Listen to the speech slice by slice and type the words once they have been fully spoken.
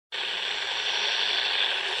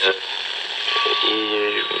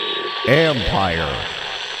Empire.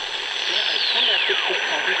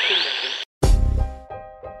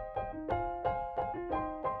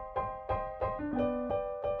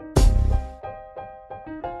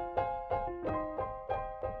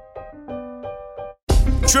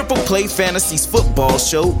 Triple Play Fantasies Football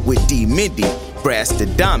Show with D. Mindy,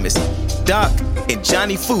 Brastadamus, Doc, and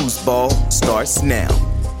Johnny Foosball starts now.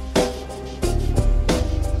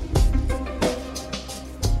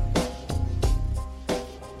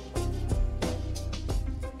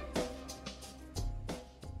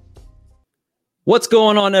 What's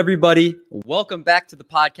going on, everybody? Welcome back to the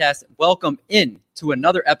podcast. Welcome in to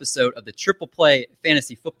another episode of the Triple Play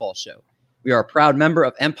Fantasy Football Show. We are a proud member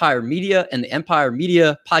of Empire Media and the Empire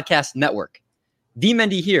Media Podcast Network. D.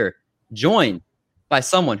 Mendy here, joined by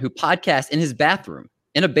someone who podcasts in his bathroom,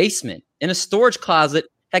 in a basement, in a storage closet,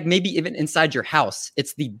 heck, maybe even inside your house.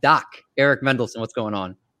 It's the Doc, Eric Mendelson. What's going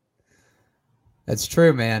on? That's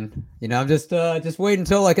true, man. You know, I'm just waiting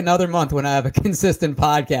until like another month when I have a consistent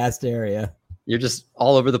podcast area. You're just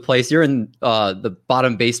all over the place. You're in the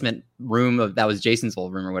bottom basement room that was Jason's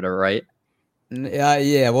old room or whatever, right?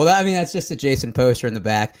 Yeah. Well, that's just a Jason poster in the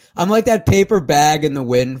back. I'm like that paper bag in the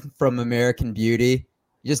wind from American Beauty.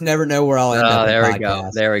 You just never know where I'll end up.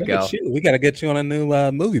 There we go. We got to get you on a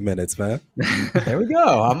new movie minutes, man. There we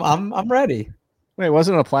go. I'm ready. Wait,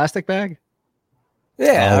 wasn't it a plastic bag?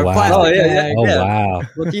 Yeah. Oh, wow. Plastic bag. Wow.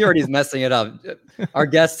 Look, he already is messing it up. Our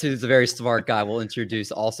guest, who's a very smart guy, we'll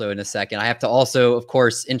introduce also in a second. I have to also, of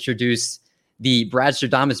course, introduce the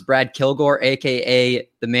Brastadamus, Brad Kilgore, a.k.a.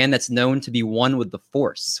 the man that's known to be one with the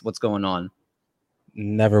Force. What's going on?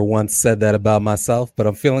 Never once said that about myself, but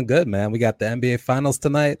I'm feeling good, man. We got the NBA Finals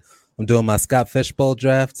tonight. I'm doing my Scott Fishbowl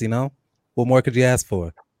drafts, you know. What more could you ask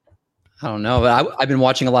for? I don't know, but I've been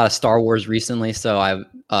watching a lot of Star Wars recently, so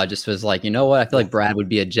I just was like, you know what? I feel like Brad would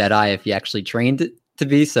be a Jedi if he actually trained to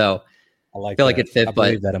be, so I feel like it fit. I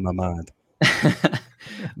believe that in my mind.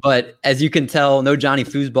 But as you can tell, no Johnny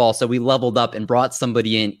Foosball, so we leveled up and brought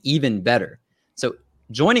somebody in even better. So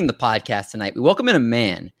joining the podcast tonight, we welcome in a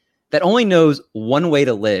man that only knows one way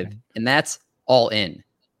to live, and that's all in.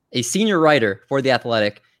 A senior writer for The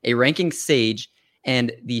Athletic, a ranking sage,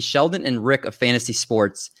 and the Sheldon and Rick of fantasy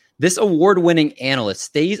sports. This award-winning analyst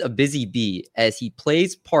stays a busy bee as he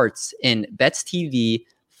plays parts in Bets TV,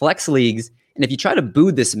 Flex Leagues, and if you try to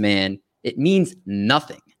boo this man, it means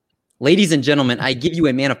nothing. Ladies and gentlemen, I give you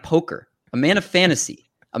a man of poker, a man of fantasy,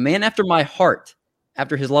 a man after my heart,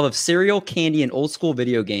 after his love of cereal, candy, and old school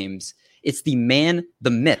video games. It's the man,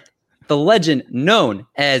 the myth, the legend known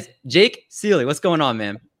as Jake Seeley. What's going on,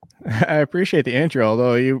 man? I appreciate the intro,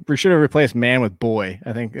 although you should have replaced man with boy.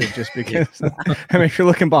 I think it's just because, I mean, if you're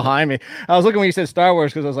looking behind me, I was looking when you said Star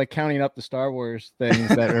Wars because I was like counting up the Star Wars things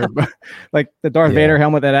that are like the Darth Vader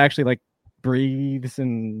helmet that actually like breathes,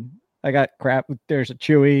 and I got crap. There's a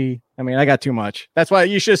Chewie. I mean, I got too much. That's why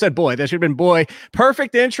you should have said boy. That should have been boy.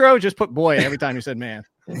 Perfect intro. Just put boy every time you said man.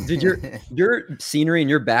 Dude, your scenery and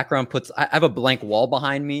your background I have a blank wall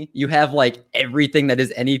behind me. You have like everything that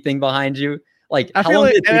is anything behind you. Like I feel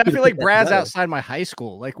like Brad's outside my high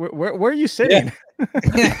school. Like where are you sitting?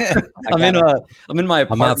 Yeah. I'm in my apartment.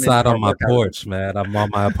 I'm outside on my porch, man. I'm on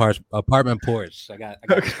my apartment porch. I got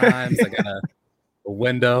times. I got a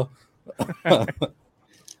window.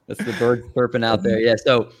 That's the bird chirping out there. Yeah.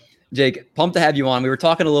 So, Jake, pumped to have you on. We were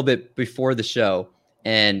talking a little bit before the show,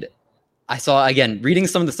 and I saw, again, reading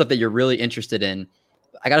some of the stuff that you're really interested in.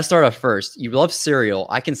 I got to start off first. You love cereal.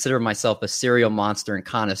 I consider myself a cereal monster and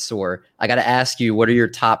connoisseur. I got to ask you, what are your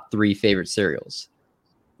top 3 favorite cereals?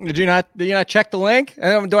 Did you not check the link?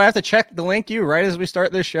 Do I have to check the link right as we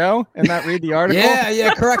start this show and not read the article?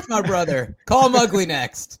 Yeah, correct, my brother. Call him ugly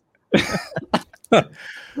next.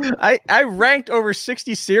 I ranked over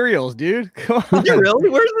 60 cereals, dude. Come on. Did you really?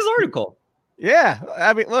 Where's this article? Yeah.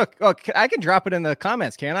 I mean, look, I can drop it in the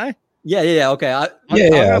comments, can't I? Yeah. Okay.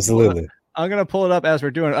 Absolutely. I'm going to pull it up as we're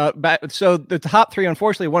doing. So the top 3,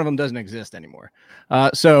 unfortunately, one of them doesn't exist anymore.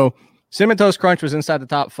 So Cinnamon Toast Crunch was inside the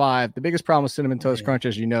top 5. The biggest problem with Cinnamon Toast Crunch,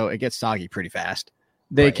 as you know, it gets soggy pretty fast.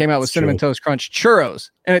 They came out with Cinnamon Toast Crunch churros,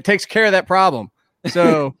 and it takes care of that problem.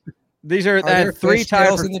 So these are there 3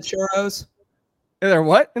 types in the churros. Are there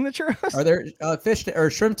what in the churros? Are there fish or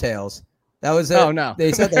shrimp tails? That was it. Oh no,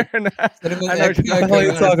 they said that. I know what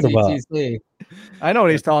you're talking about. I know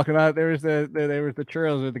what he's talking about. There was the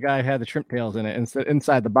churros where the guy had the shrimp tails in it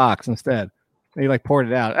inside the box instead. He like poured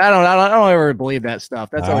it out. I don't ever believe that stuff.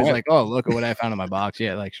 That's always like, oh, look at what I found in my box.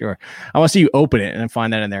 Yeah, like sure. I want to see you open it and then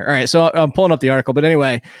find that in there. All right, so I'm pulling up the article. But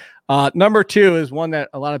anyway, number 2 is one that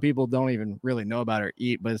a lot of people don't even really know about or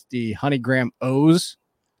eat, but it's the Honey Graham O's.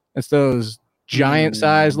 It's those giant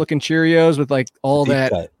size looking Cheerios with like all Deep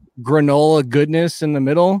that cut. granola goodness in the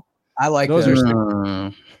middle. I like Those those.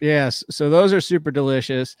 are yes, so those are super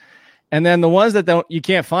delicious. And then the ones that you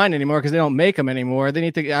can't find anymore because they don't make them anymore. They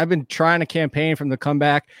need to. I've been trying to campaign from the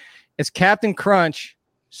comeback. It's Captain Crunch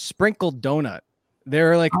sprinkled donut.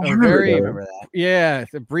 They're like I remember that.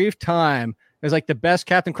 it's a brief time. It's like the best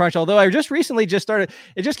Captain Crunch. Although I just recently started.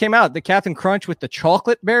 It just came out. The Captain Crunch with the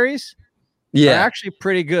chocolate berries. Are actually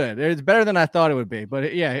pretty good. It's better than I thought it would be.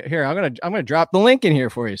 But here I'm gonna drop the link in here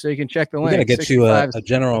for you so you can check the link. We're gonna get you a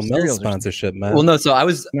General Mills sponsorship, man. Well, no. So I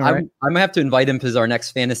right. might have to invite him because our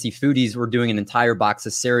next Fantasy Foodies, we're doing an entire box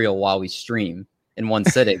of cereal while we stream in one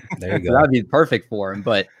sitting. There you So go. that'd be perfect for him.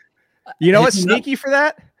 But you know Have what's you not- sneaky for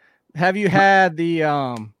that? Have you had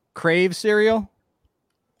the Crave cereal?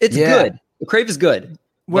 it's Yeah. good. The Crave is good.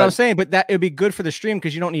 What I'm But- saying, but that it'd be good for the stream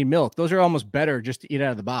because you don't need milk. Those are almost better just to eat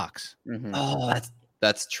out of the box. Oh,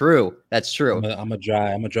 that's true. That's true. I'm a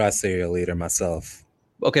dry cereal eater myself.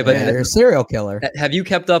 Okay, but You're a serial killer. have you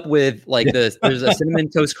kept up with like there's a cinnamon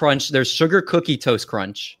toast crunch, there's sugar cookie toast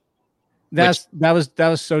crunch. That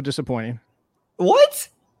was so disappointing. What?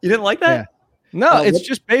 You didn't like that? No, Oh, it's what-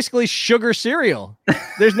 just basically sugar cereal.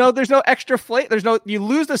 There's no extra flavor. You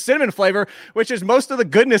lose the cinnamon flavor, which is most of the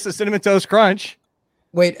goodness of Cinnamon Toast Crunch.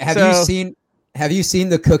 Wait, have you seen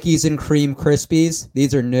the cookies and cream Krispies?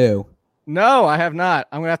 These are new. No, I have not.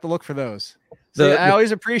 I'm gonna have to look for those. See, The- I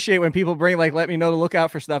always appreciate when people let me know to look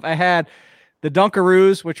out for stuff. I had the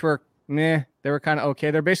Dunkaroos, which were meh. They were kind of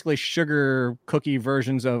okay. They're basically sugar cookie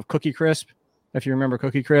versions of Cookie Crisp, if you remember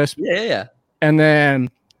Cookie Crisp. Yeah. And then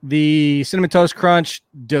the Cinnamon Toast Crunch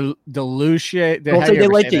Don't say they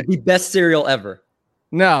like it. The best cereal ever.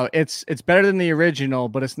 No, it's better than the original,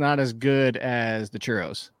 but it's not as good as the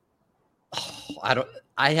churros. Oh,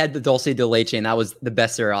 I had the Dulce de Leche, and that was the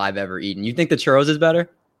best cereal I've ever eaten. You think the churros is better?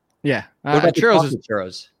 Yeah, What about the churros is chocolate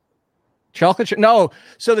churros? chocolate. No,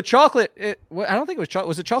 so the chocolate. I don't think it was chocolate.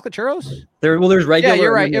 Was it chocolate churros? There's regular. Yeah,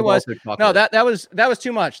 you're right. and It there's was. also chocolate. No, that was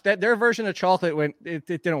too much. Their version of chocolate it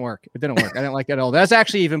didn't work. It didn't work. I didn't like that at all. That's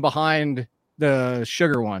actually even behind the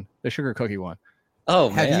sugar one, the sugar cookie one. Oh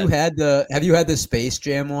Have man. you had the Space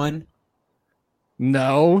Jam one?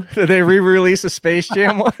 No, did they re-release a Space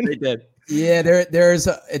Jam one? They did. Yeah,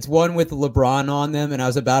 it's one with LeBron on them, and I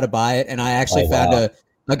was about to buy it, and I actually found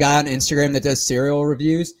a guy on Instagram that does cereal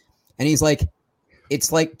reviews, and he's like,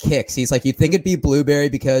 it's like Kix. He's like, you'd think it'd be blueberry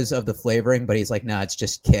because of the flavoring, but he's like, no, it's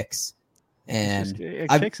just Kix. And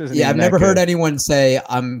I've never heard anyone say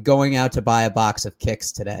I'm going out to buy a box of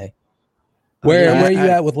Kix today. Where are you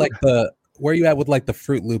at with the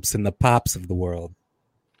Fruit Loops and the Pops of the world?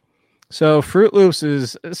 So Fruit Loops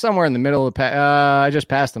is somewhere in the middle of I just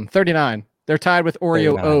passed them. 39. They're tied with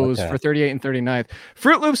Oreo 39, O's okay. for 38 and 39th.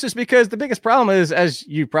 Fruit Loops is because the biggest problem is, as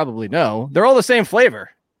you probably know, they're all the same flavor.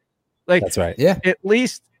 Like That's right. Yeah. at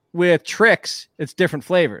least with Trix, it's different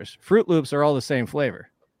flavors. Fruit Loops are all the same flavor.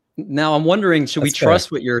 Now I'm wondering, should we That's fair.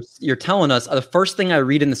 trust what you're telling us? The first thing I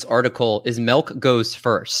read in this article is milk goes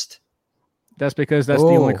first. That's because that's the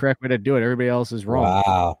only Oh. correct way to do it. Everybody else is wrong.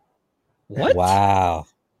 Wow. What? Wow.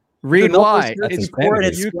 Read The milk why. goes first, It's it's poured,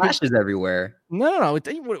 it you could- splashes everywhere. No. What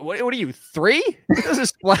are you, 3? It doesn't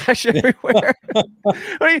splash everywhere.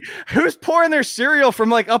 Who's pouring their cereal from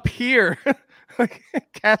like up here? Like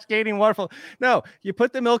cascading waterfall. No, you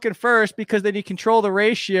put the milk in first because then you control the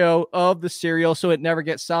ratio of the cereal so it never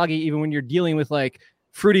gets soggy, even when you're dealing with like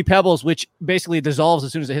Fruity Pebbles, which basically dissolves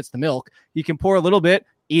as soon as it hits the milk. You can pour a little bit,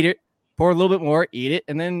 eat it, pour a little bit more, eat it,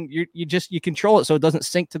 and then you control it so it doesn't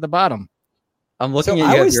sink to the bottom. I'm So looking at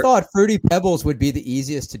I you. always thought Fruity Pebbles would be the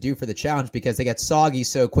easiest to do for the challenge because they get soggy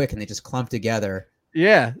so quick and they just clump together.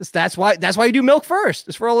 Yeah, that's why you do milk first.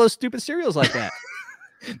 It's for all those stupid cereals like that.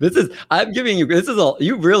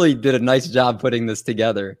 You really did a nice job putting this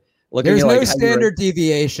together. Looking There's at, no like, how you were- standard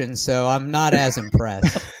deviation, so I'm not as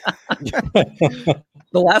impressed.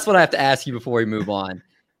 The last one I have to ask you before we move on.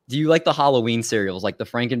 Do you like the Halloween cereals, like the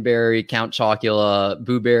Frankenberry, Count Chocula,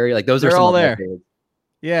 Boo Berry? Like those are They're some all of my there. favorites.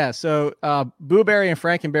 Yeah, so Boo Berry and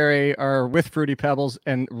Frankenberry are with Fruity Pebbles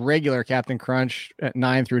and regular Captain Crunch at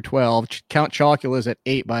 9 through 12. Count Chocula is at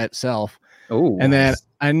 8 by itself. Oh, And then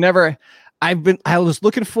I was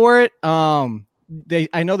looking for it.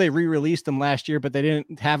 I know they re-released them last year, but they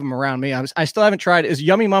didn't have them around me. I still haven't tried. Is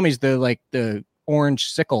Yummy Mummies the orange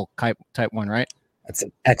sickle type one, right? That's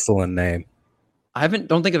an excellent name.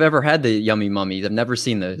 don't think I've ever had the Yummy Mummies. I've never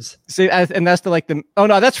seen those. See, and that's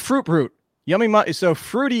that's Fruit Brute. So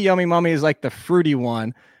Fruity Yummy Mummy is like the fruity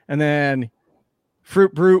one, and then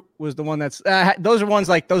Fruit Brute was the one that's those are ones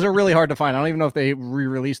like those are really hard to find. I don't even know if they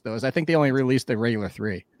re-released those. I think they only released the regular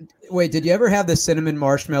 3. Wait, did you ever have the cinnamon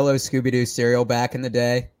marshmallow Scooby-Doo cereal back in the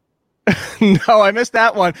day? No, I missed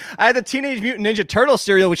that one. I had the Teenage Mutant Ninja Turtle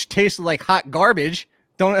cereal, which tasted like hot garbage.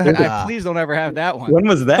 Please don't ever have that one. When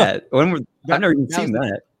was that? I've never even seen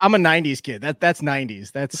that. I'm a 90s kid. That's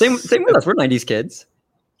 90s. That's same with us. We're 90s kids.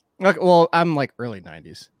 Okay, well, I'm like early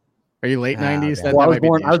 90s. Are you late 90s? Okay. Well,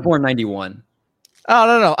 I was born 91. Oh,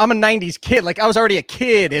 no. I'm a 90s kid. Like I was already a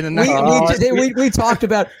kid in the 90s. We talked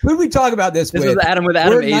about who did we talk about this with? Was Adam with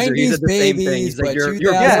Adam We're Azer. He 90s said the same thing. babies, He's like, but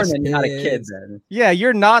you're 2000s born and you're not a kid kids. then. Yeah,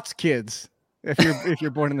 you're not kids if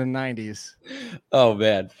you're born in the 90s. Oh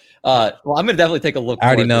man. Well, I'm gonna definitely take a look. I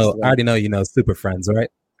already know. You know Super Friends,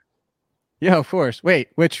 right? Yeah, of course. Wait,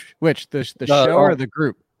 which the show or the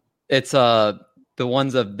group? It's the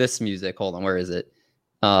ones of this music. Hold on, where is it?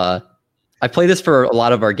 I play this for a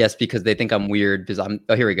lot of our guests because they think I'm weird because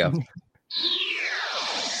here we go.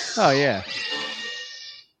 Oh yeah.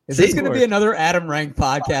 Is this going to be another Adam Rank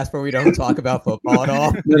podcast where we don't talk about football at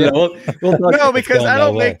all? We'll talk No, because I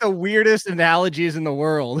don't make the weirdest analogies in the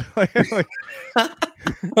world.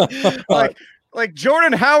 like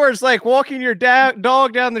Jordan Howard's like walking your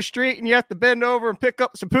dog down the street and you have to bend over and pick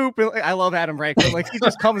up some poop. And I love Adam Rank. Like he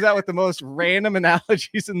just comes out with the most random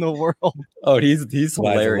analogies in the world. Oh, he's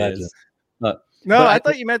hilarious. No, I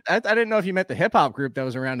thought you meant. I didn't know if you meant the hip hop group that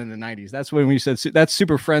was around in the 90s. That's when we said that's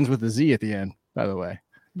Super Friends with a Z at the end. By the way,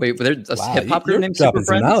 wait, there's a hip hop group named dropping Super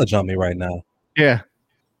Friends. some knowledge on me right now. Yeah,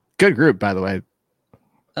 good group, by the way.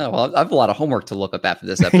 Oh well, I have a lot of homework to look up after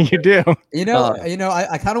this episode. You do.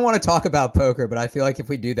 I kind of want to talk about poker, but I feel like if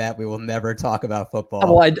we do that, we will never talk about football.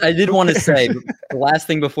 Well, I did want to say the last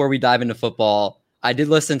thing before we dive into football. I did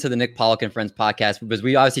listen to the Nick Pollock and Friends podcast because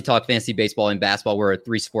we obviously talk fantasy baseball and basketball. We're a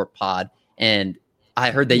 3-sport pod, and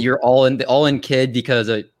I heard that you're all in kid because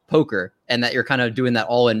of poker and that you're kind of doing that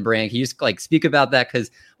all in brand. Can you just like speak about that?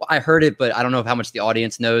 Because I heard it, but I don't know how much the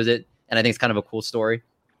audience knows it. And I think it's kind of a cool story.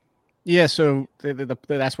 Yeah. So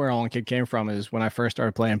that's where all in kid came from is when I first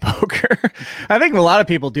started playing poker. I think a lot of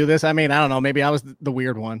people do this. I mean, I don't know, maybe I was the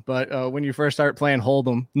weird one, but when you first start playing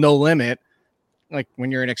Hold'em, no limit, like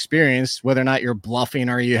when you're inexperienced, whether or not you're bluffing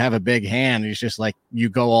or you have a big hand, it's just like you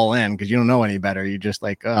go all in because you don't know any better. You just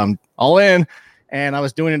like all in. And I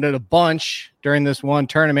was doing it at a bunch during this one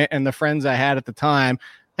tournament. And the friends I had at the time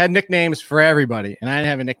had nicknames for everybody. And I didn't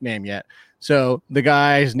have a nickname yet. So the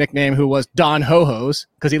guy's nickname, who was Don Ho-Hos,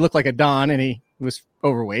 because he looked like a Don and he was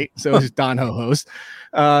overweight. So it was Don Ho-Hos.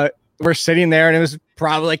 We're sitting there and it was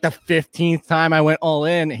probably like the 15th time I went all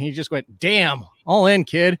in. And he just went, damn, all in,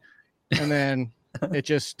 kid. And then it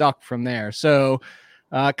just stuck from there. So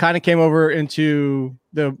kind of came over into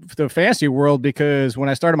the fantasy world because when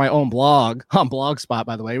I started my own blog on Blogspot,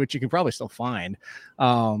 by the way, which you can probably still find,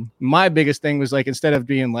 my biggest thing was like, instead of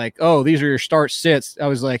being like, oh, these are your start sits, I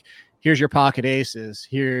was like, here's your pocket aces,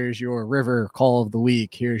 here's your river call of the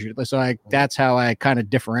week, that's how I kind of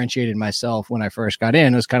differentiated myself when I first got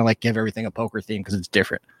in. It was kind of like give everything a poker theme because it's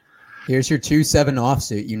different. Here's your 2-7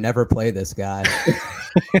 offsuit. You never play this guy.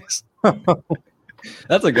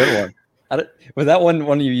 That's a good one. Was that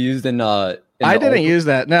one you used in I didn't use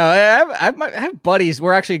that. No, I have buddies.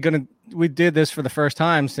 We did this for the first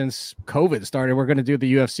time since COVID started. We're going to do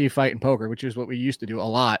the UFC fight and poker, which is what we used to do a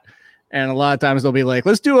lot. And a lot of times they'll be like,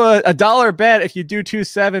 let's do a dollar bet if you do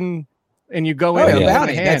 2-7 and you go in.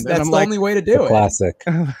 Bounty. That's the only way to do it. Classic.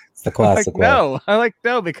 It's the classic. No,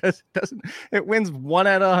 because it wins 1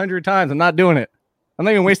 out of 100 times. I'm not doing it. I'm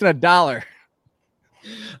not even wasting $1.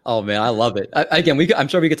 Oh man, I love it. I'm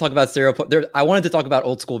sure we could talk about serial. I wanted to talk about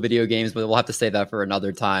old school video games, but we'll have to save that for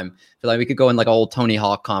another time. Feel like we could go in like an old Tony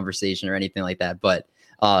Hawk conversation or anything like that. But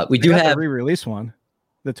we do have the re-release one,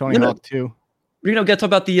 the Tony Hawk 2. Get to talk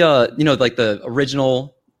about the like the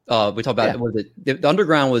original. We talk about the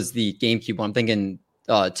Underground was the GameCube one. I'm thinking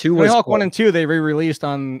 2 was Tony Hawk 1 and 2. They re-released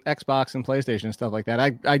on Xbox and PlayStation and stuff like that. I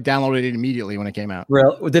downloaded it immediately when it came out.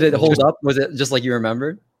 Did it hold up? Was it just like you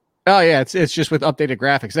remembered? Oh yeah, it's just with updated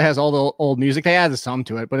graphics. It has all the old music. They added some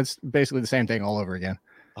to it, but it's basically the same thing all over again.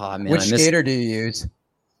 Oh, man, Which skater do you use?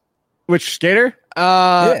 Which skater?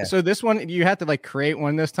 So this one you have to like create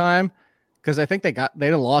one this time because I think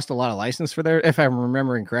they lost a lot of license for if I'm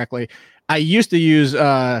remembering correctly. I used to use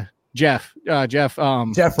Jeff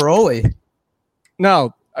Rowley.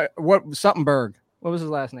 No, Berg. What was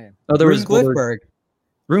his last name? Oh, there was Glifberg.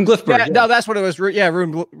 Rune Glifberg. Yeah, no, that's what it was. Yeah,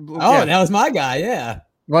 Rune. That was my guy. Yeah.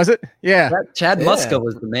 Was it? Yeah. Chad Muska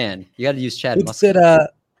was the man. You got to use Chad Muska.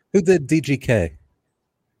 Who did DGK?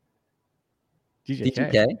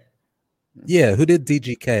 DGK? Yeah, who did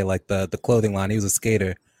DGK? Like the clothing line. He was a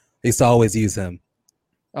skater. I used to always use him.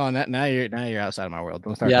 Oh, now you're outside of my world.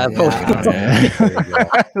 Don't start. Yeah,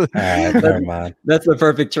 never mind. That's the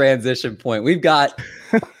perfect transition point. We've got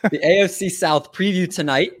the AFC South preview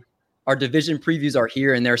tonight. Our division previews are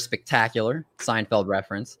here, and they're spectacular. Seinfeld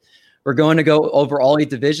reference. We're going to go over all 8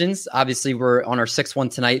 divisions. Obviously, we're on our 6th one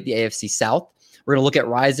tonight, the AFC South. We're going to look at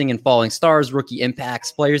rising and falling stars, rookie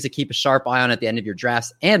impacts, players to keep a sharp eye on at the end of your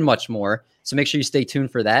drafts, and much more. So make sure you stay tuned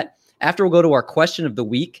for that. After, we'll go to our question of the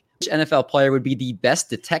week. Which NFL player would be the best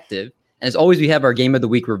detective? And as always, we have our game of the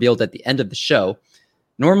week revealed at the end of the show.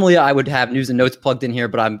 Normally, I would have news and notes plugged in here,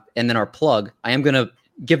 and then our plug. I am going to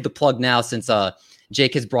give the plug now since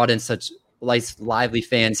Jake has brought in such lively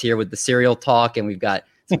fans here with the cereal talk, and we've got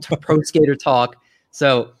some pro skater talk.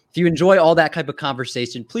 So if you enjoy all that type of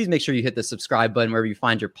conversation, please make sure you hit the subscribe button wherever you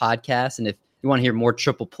find your podcast. And if you want to hear more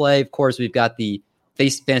triple play, of course, we've got the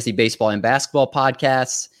fantasy baseball and basketball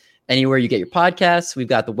podcasts. Anywhere you get your podcasts, we've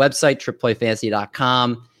got the website,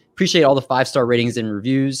 trippleplayfantasy.com. Appreciate all the 5-star ratings and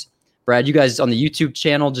reviews. Brad, you guys on the YouTube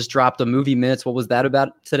channel just dropped a movie minutes. What was that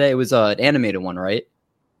about today? It was an animated one, right?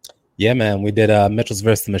 Yeah, man. We did Mitchell's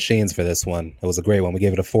vs. the Machines for this one. It was a great one. We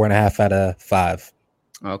gave it a 4.5 out of 5.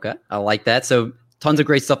 Okay, I like that. So tons of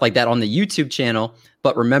great stuff like that on the YouTube channel.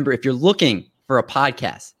 But remember, if you're looking for a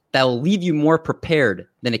podcast that will leave you more prepared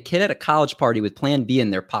than a kid at a college party with Plan B in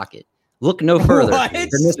their pocket, look no further than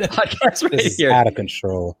this podcast right this here. Is out of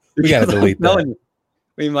control. We got to delete that.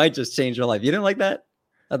 We might just change your life. You didn't like that?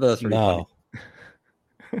 I thought that was pretty funny.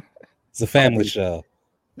 It's a family show.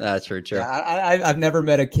 That's true. Yeah, I've never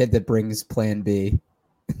met a kid that brings Plan B.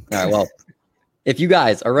 All right. Well, if you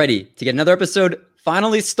guys are ready to get another episode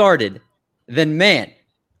finally started, then man,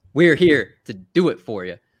 we're here to do it for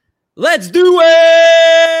you. Let's do it!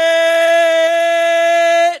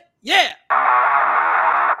 Yeah!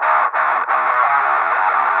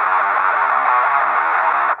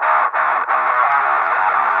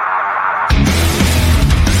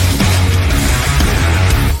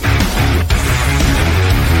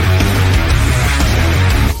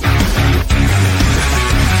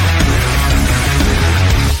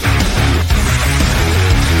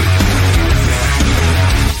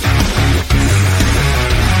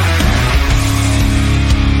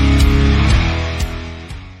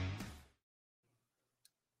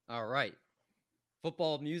 All right.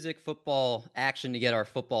 Football music, football action to get our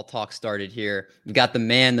football talk started here. We've got the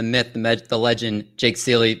man, the myth, the legend, Jake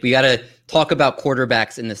Seeley. We got to talk about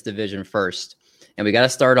quarterbacks in this division first. And we got to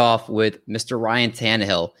start off with Mr. Ryan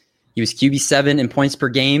Tannehill. He was QB7 in points per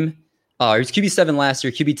game. He was QB7 last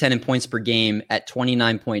year, QB10 in points per game at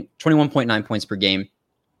 21.9 points per game.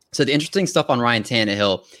 So the interesting stuff on Ryan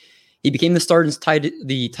Tannehill, he became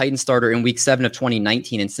the Titans starter in week 7 of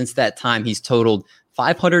 2019. And since that time, he's totaled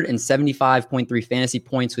 575.3 fantasy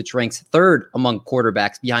points, which ranks 3rd among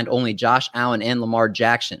quarterbacks behind only Josh Allen and Lamar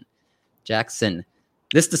Jackson.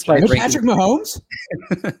 This despite Patrick Mahomes?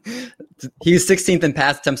 He was 16th in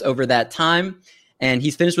pass attempts over that time, and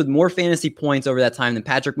he's finished with more fantasy points over that time than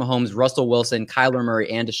Patrick Mahomes, Russell Wilson, Kyler Murray,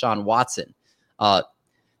 and Deshaun Watson.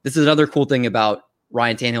 This is another cool thing about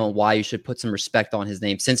Ryan Tannehill and why you should put some respect on his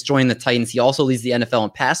name. Since joining the Titans, he also leads the NFL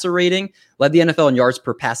in passer rating, led the NFL in yards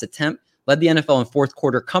per pass attempt, led the NFL in fourth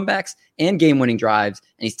quarter comebacks and game-winning drives,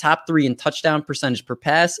 and he's top 3 in touchdown percentage per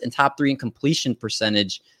pass and top 3 in completion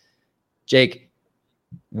percentage. Jake,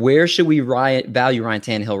 where should we value Ryan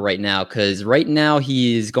Tannehill right now? Because right now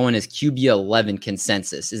he is going as QB 11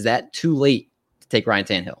 consensus. Is that too late to take Ryan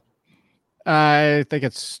Tannehill? I think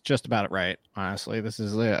it's just about it right. Honestly, this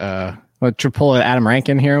is to pull Adam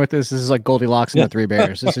Rankin here with this. This is like Goldilocks and the Three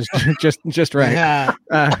Bears. This is just right. Yeah.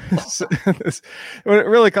 What it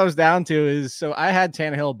really comes down to is, so I had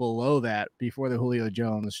Tannehill below that before the Julio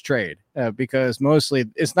Jones trade because mostly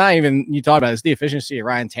it's not even you talk about it's the efficiency of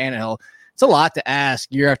Ryan Tannehill. It's a lot to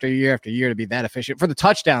ask year after year after year to be that efficient for the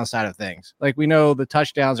touchdown side of things. Like we know the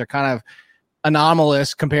touchdowns are kind of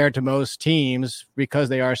anomalous compared to most teams because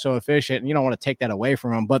they are so efficient, and you don't want to take that away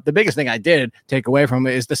from them. But the biggest thing I did take away from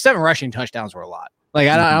it is the 7 rushing touchdowns were a lot. Like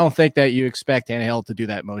I don't think that you expect Tannehill to do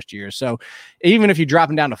that most years. So even if you drop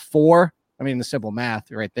him down to 4, I mean the simple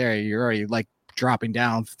math right there, you're already like dropping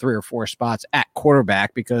down 3 or 4 spots at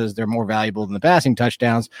quarterback because they're more valuable than the passing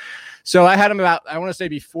touchdowns. So I had him about, I want to say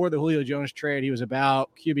before the Julio Jones trade, he was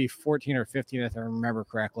about QB 14 or 15, if I remember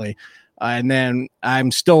correctly. And then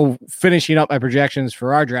I'm still finishing up my projections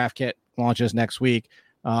for our draft kit launches next week.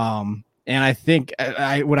 And I think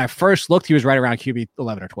when I first looked, he was right around QB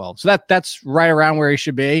 11 or 12. So that's right around where he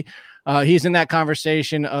should be. He's in that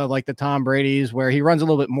conversation of like the Tom Brady's where he runs a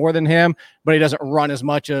little bit more than him, but he doesn't run as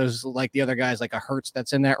much as like the other guys, like a Hurts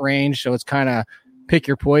that's in that range. So it's kind of pick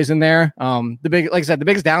your poison there. Like I said, the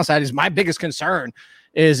biggest downside is my biggest concern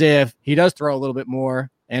is if he does throw a little bit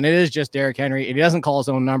more and it is just Derrick Henry and he doesn't call his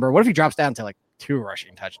own number. What if he drops down to like 2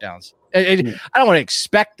 rushing touchdowns? I don't want to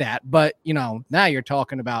expect that, but now you're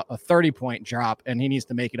talking about a 30-point drop and he needs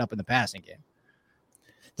to make it up in the passing game.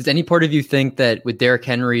 Does any part of you think that with Derrick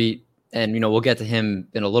Henry, and we'll get to him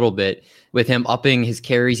in a little bit, with him upping his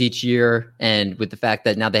carries each year and with the fact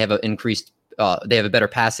that now they have they have a better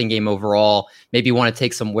passing game overall, maybe want to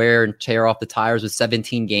take some wear and tear off the tires with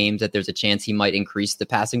 17 games, that there's a chance he might increase the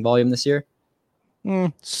passing volume this year?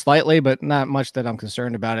 Slightly, but not much that I'm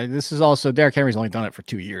concerned about it. This is also Derrick Henry's only done it for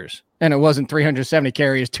 2 years, and it wasn't 370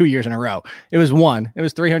 carries 2 years in a row. It was one. It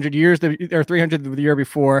was 300 years or 300 the year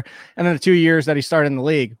before, and then the 2 years that he started in the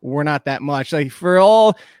league were not that much. Like for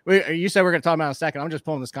all you said, we're going to talk about in a second. I'm just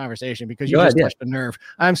pulling this conversation because you just touched a nerve.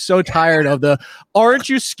 I'm so tired of the. Aren't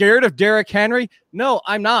you scared of Derrick Henry? No,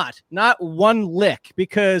 I'm not. Not one lick,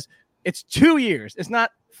 because it's 2 years. It's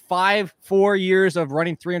not 4 years of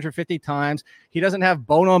running 350 times. He doesn't have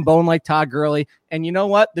bone on bone like Todd Gurley. And you know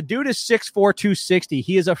what? The dude is 6'4", 260.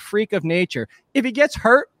 He is a freak of nature. If he gets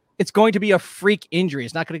hurt, it's going to be a freak injury.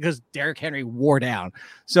 It's not going to, because Derrick Henry wore down.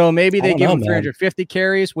 So maybe they give him 350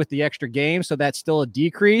 carries with the extra game. So that's still a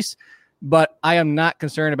decrease. But I am not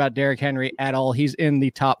concerned about Derrick Henry at all. He's in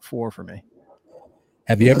the top 4 for me.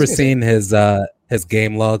 Have you ever seen his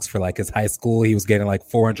game logs for like his high school? He was getting like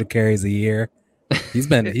 400 carries a year. He's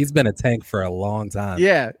been a tank for a long time.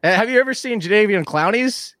 Yeah. Have you ever seen Jadeveon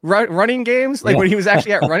Clowney's running games? Like when he was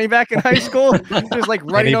actually at running back in high school, just like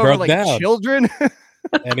running over like children.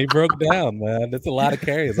 And he broke down, man. It's a lot of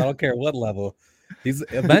carries. I don't care what level. He's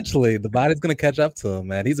eventually the body's going to catch up to him,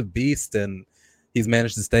 man. He's a beast, and he's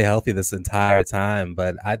managed to stay healthy this entire time.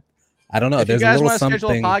 But I don't know. If There's you guys a little want to something.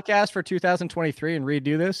 schedule a podcast for 2023 and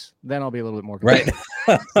redo this, then I'll be a little bit more right.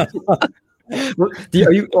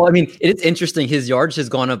 It's interesting. His yards has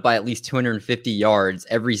gone up by at least 250 yards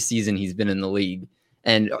every season he's been in the league.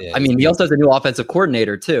 And he also has a new offensive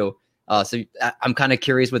coordinator too. So I'm kind of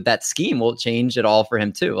curious with that scheme. Will it change at all for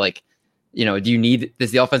him too? Like,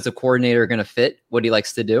 is the offensive coordinator going to fit what he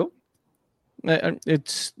likes to do?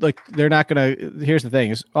 It's like they're not going to. Here's the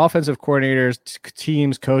thing: is offensive coordinators,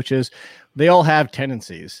 teams, coaches, they all have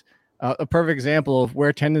tendencies. A perfect example of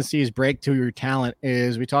where tendencies break to your talent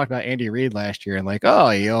is we talked about Andy Reid last year, and like,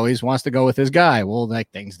 he always wants to go with his guy. Well, like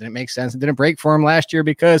things didn't make sense. It didn't break for him last year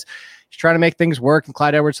because he's trying to make things work. And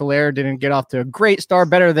Clyde Edwards-Helaire didn't get off to a great start,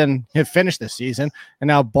 better than he finished this season. And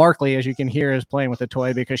now Barkley, as you can hear, is playing with a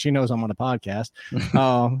toy because she knows I'm on a podcast.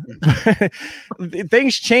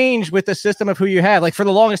 Things change with the system of who you have. Like for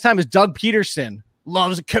the longest time, is Doug Peterson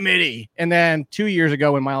loves a committee. And then 2 years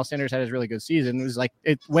ago when Miles Sanders had his really good season, it was like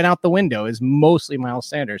it went out the window. Is mostly Miles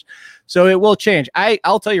Sanders. So it will change.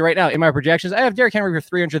 I'll tell you right now, in my projections, I have Derrick Henry for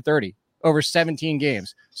 330 over 17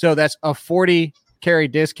 games. So that's a 40 carry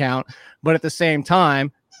discount, but at the same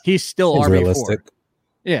time, he's still RB4. Realistic.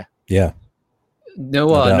 Yeah. No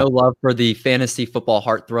love for the fantasy football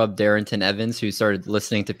heartthrob Darrington Evans, who started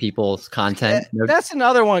listening to people's content. That's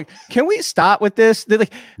another one. Can we stop with this? The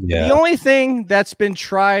only thing that's been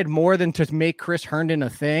tried more than to make Chris Herndon a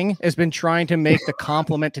thing has been trying to make the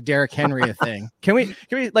compliment to Derrick Henry a thing. Can we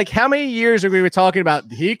like how many years are we talking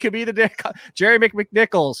about he could be the Jerry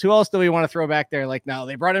McNichols? Who else do we want to throw back there? Like, no,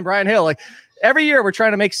 they brought in Brian Hill. Like every year we're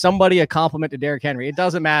trying to make somebody a compliment to Derrick Henry. It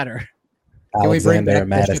doesn't matter. Alexander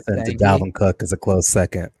Madison to Dalvin Cook is a close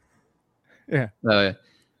second. Yeah.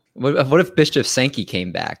 What if Bishop Sankey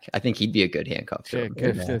came back? I think he'd be a good handcuff.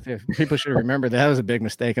 If people should remember that was a big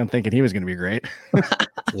mistake. I'm thinking he was going to be great.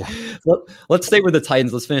 Well, let's stay with the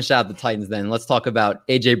Titans. Let's finish out the Titans then. Let's talk about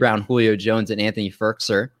A.J. Brown, Julio Jones, and Anthony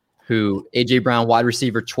Firkser, who A.J. Brown, wide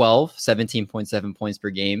receiver 12, 17.7 points per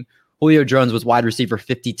game. Julio Jones was wide receiver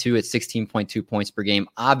 52 at 16.2 points per game.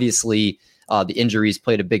 Obviously, the injuries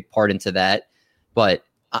played a big part into that. But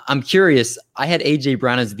I'm curious. I had A.J.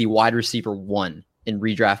 Brown as the wide receiver 1 in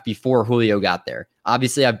redraft before Julio got there.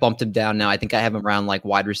 Obviously, I bumped him down now. I think I have him around like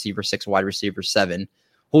wide receiver 6, wide receiver 7.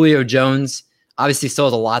 Julio Jones obviously still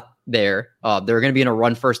has a lot there. They're going to be in a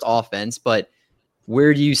run-first offense, but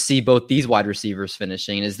where do you see both these wide receivers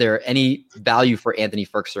finishing? Is there any value for Anthony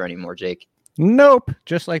Firkser anymore, Jake? Nope.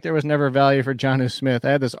 Just like there was never value for Jonnu Smith. I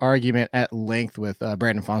had this argument at length with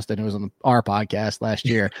Brandon Fonston, who was on our podcast last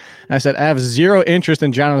year. And I said, I have zero interest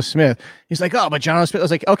in Jonnu Smith. He's like, but Jonnu Smith. I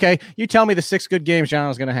was like, okay, you tell me the 6 good games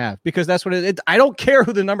Jonnu's going to have, because that's what it is. I don't care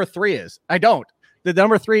who the number 3 is. I don't. The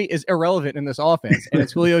number 3 is irrelevant in this offense, and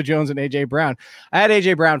it's Julio Jones and A.J. Brown. I had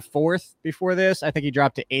A.J. Brown 4th before this. I think he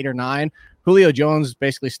dropped to 8 or 9. Julio Jones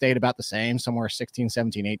basically stayed about the same, somewhere 16,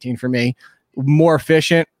 17, 18 for me. More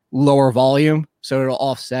efficient. lower volume, so it'll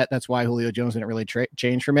offset. That's why Julio Jones didn't really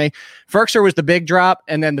change for me. Firkser was the big drop,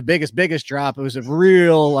 and then the biggest drop, it was a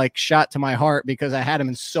real like shot to my heart because I had him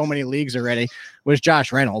in so many leagues already, was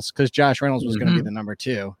Josh Reynolds, because Josh Reynolds was going to be the number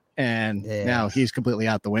 2. And now he's completely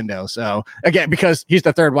out the window. So again, because he's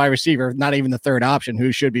the third wide receiver, not even the third option,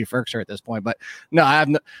 who should be Firkser at this point. But no, I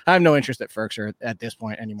have no interest at Firkser at this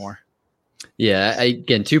point anymore. Yeah,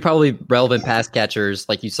 again, 2 probably relevant pass catchers,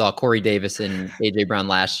 like you saw Corey Davis and AJ Brown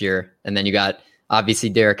last year, and then you got obviously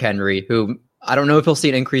Derrick Henry, who I don't know if he'll see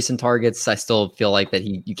an increase in targets. I still feel like that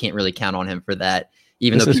you can't really count on him for that.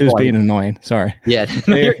 Even this though is who's being annoying. Sorry. Yeah,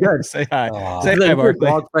 you're good. Say hi. Say hi, Barkley.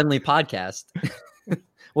 Dog friendly podcast.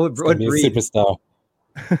 What breed? Superstar.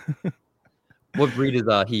 What breed is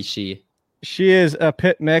he? She is a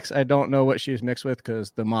pit mix. I don't know what she's mixed with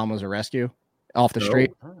because the mom was a rescue off the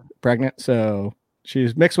street, pregnant. So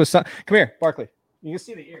she's mixed with some. Come here, Barkley. You can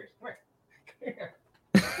see the ears. Come here.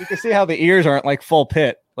 You can see how the ears aren't like full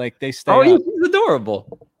pit. Like they stay. Oh, he's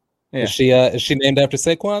adorable. Yeah. Is she named after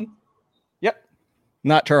Saquon? Yep.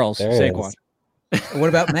 Not Charles. Saquon. What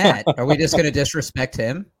about Matt? Are we just going to disrespect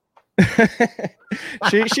him?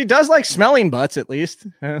 she does like smelling butts at least.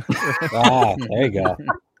 There you go.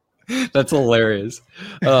 That's hilarious.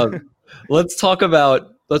 Let's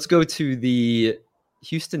go to the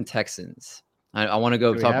Houston Texans. I want to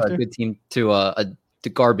go talk about a good team to a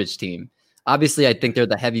garbage team. Obviously, I think they're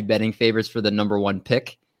the heavy betting favorites for the number 1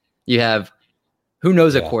 pick. You have, who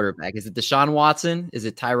knows a quarterback? Is it Deshaun Watson? Is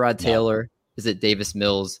it Tyrod Taylor? Is it Davis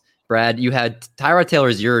Mills? Brad, you had Tyrod Taylor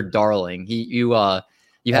is your darling. You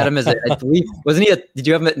had him as I believe, wasn't he? Did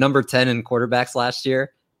you have him at number 10 in quarterbacks last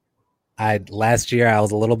year? Last year I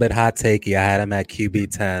was a little bit hot takey. I had him at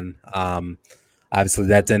QB 10. Obviously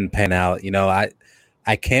that didn't pan out. You know,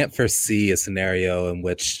 I can't foresee a scenario in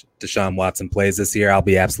which Deshaun Watson plays this year. I'll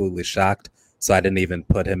be absolutely shocked. So I didn't even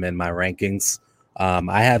put him in my rankings.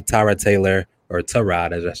 I have Tyrod Taylor, or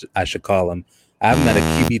Tyrod, as I should call him. I have him at a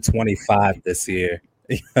QB 25 this year.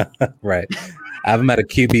 Right. I have him at a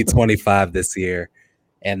QB 25 this year.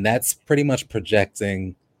 And that's pretty much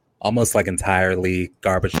projecting almost like entirely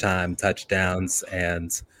garbage time touchdowns.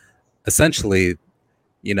 And essentially,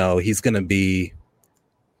 you know, he's going to be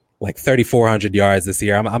like 3,400 yards this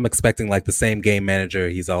year. I'm expecting like the same game manager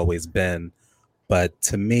he's always been. But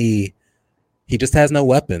to me, he just has no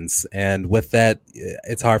weapons. And with that,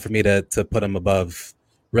 it's hard for me to put him above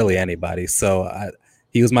really anybody. So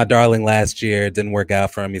he was my darling last year. It didn't work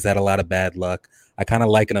out for him. He's had a lot of bad luck. I kind of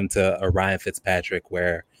liken him to a Ryan Fitzpatrick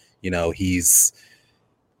where, you know, he's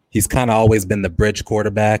kind of always been the bridge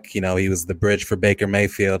quarterback. You know, he was the bridge for Baker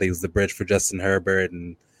Mayfield. He was the bridge for Justin Herbert.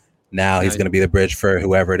 And now he's going to be the bridge for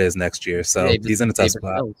whoever it is next year. So he's in a tough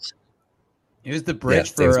spot. He was the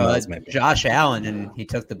bridge for Josh Allen, and he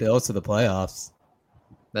took the Bills to the playoffs.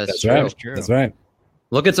 That's right. True. That's right.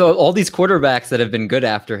 Look at all these quarterbacks that have been good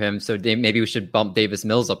after him. So maybe we should bump Davis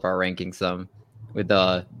Mills up our ranking some with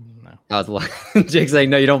Jake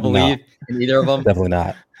saying, no, you don't believe in either of them? Definitely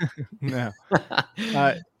not. No.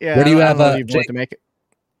 Yeah. Where do you have Jake to make it?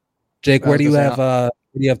 Jake, where do you have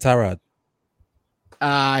Tyrod?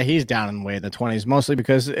 He's down in the 20s, mostly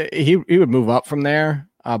because he would move up from there.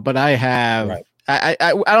 But I have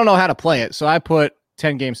I don't know how to play it, so I put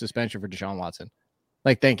 10-game suspension for Deshaun Watson.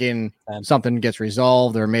 Like thinking something gets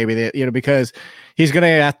resolved, or maybe because he's going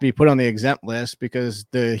to have to be put on the exempt list because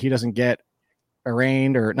he doesn't get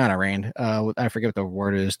arraigned or not arraigned. I forget what the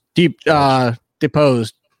word is.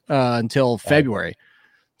 Deposed until February.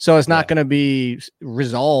 So it's not going to be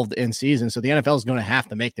resolved in season. So the NFL is going to have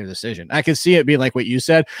to make their decision. I could see it be like what you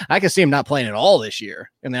said. I could see him not playing at all this year.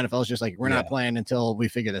 And the NFL is just like, we're not playing until we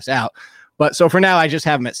figure this out. But so for now, I just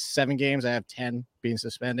have him at 7 games. I have 10 being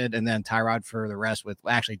suspended, and then Tyrod for the rest with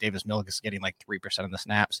actually Davis Mills is getting like 3% of the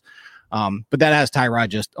snaps. But that has Tyrod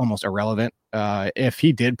just almost irrelevant. If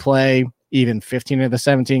he did play even 15 of the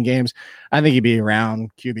 17 games, I think he'd be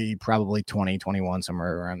around QB probably 20, 21,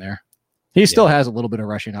 somewhere around there. He still has a little bit of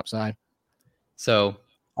rushing upside. So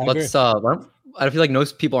let's I feel like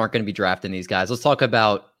most people aren't going to be drafting these guys. Let's talk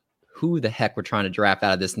about who the heck we're trying to draft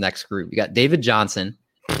out of this next group. We got David Johnson,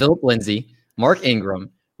 Philip Lindsay, Mark Ingram,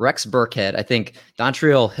 Rex Burkhead. I think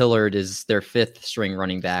Dontrell Hillard is their 5th string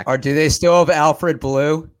running back. Or do they still have Alfred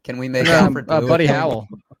Blue? Can we make Alfred Blue? Buddy Howell.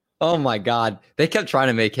 Oh my God. They kept trying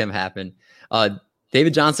to make him happen.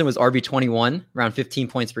 David Johnson was RB21, around 15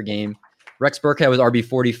 points per game. Rex Burkhead was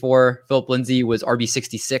RB44. Philip Lindsay was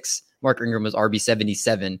RB66. Mark Ingram was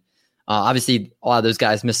RB77. Obviously, a lot of those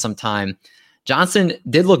guys missed some time. Johnson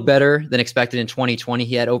did look better than expected in 2020.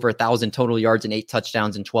 He had over 1,000 total yards and 8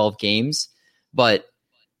 touchdowns in 12 games. But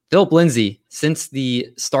Philip Lindsay, since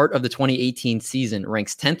the start of the 2018 season,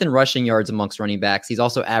 ranks 10th in rushing yards amongst running backs. He's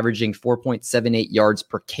also averaging 4.78 yards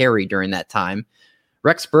per carry during that time.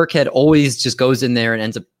 Rex Burkhead always just goes in there and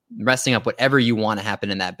ends up messing up whatever you want to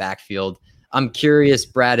happen in that backfield. I'm curious,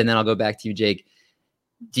 Brad, and then I'll go back to you, Jake.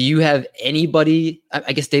 Do you have anybody,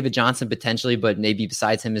 I guess David Johnson potentially, but maybe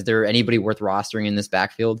besides him, is there anybody worth rostering in this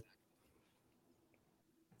backfield?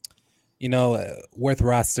 Worth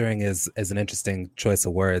rostering is an interesting choice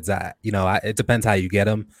of words. It depends how you get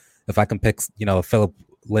him. If I can pick, Philip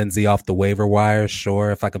Lindsay off the waiver wire,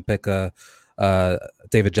 sure. If I can pick a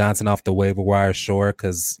David Johnson off the waiver wire, sure,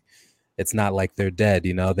 because it's not like they're dead.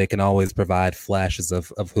 They can always provide flashes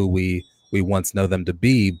of who we once know them to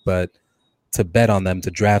be, but to bet on them,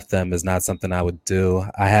 to draft them is not something I would do.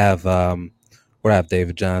 I have where I have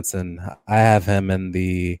David Johnson. I have him in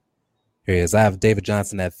the here he is. I have David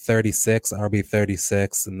Johnson at 36, RB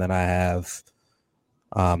 36, and then I have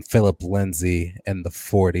Philip Lindsay in the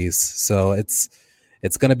 40s. So it's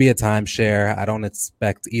going to be a timeshare. I don't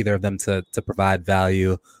expect either of them to provide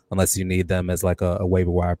value unless you need them as like a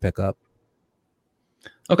waiver wire pickup.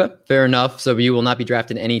 Okay, fair enough. So you will not be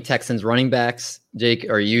drafting any Texans running backs. Jake,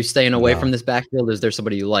 are you staying away from this backfield? Is there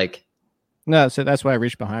somebody you like? No, so that's why I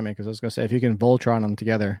reached behind me, because I was going to say, if you can Voltron them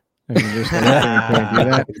together, and you just do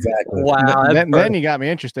that. Exactly. Wow. Then you got me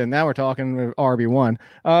interested. Now we're talking with RB1.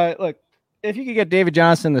 Look, if you could get David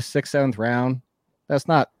Johnson in the 6th, 7th round, that's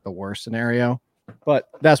not the worst scenario. But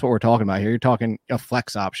that's what we're talking about here. You're talking a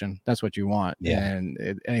flex option. That's what you want. Yeah.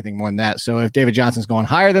 And anything more than that. So if David Johnson's going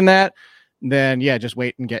higher than that, then yeah, just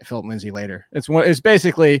wait and get Philip Lindsay later. It's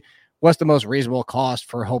basically what's the most reasonable cost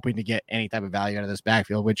for hoping to get any type of value out of this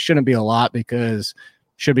backfield, which shouldn't be a lot because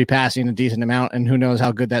should be passing a decent amount, and who knows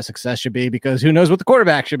how good that success should be because who knows what the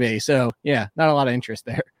quarterback should be. So yeah, not a lot of interest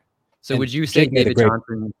there. So would you say David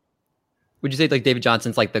Johnson? Would you say like David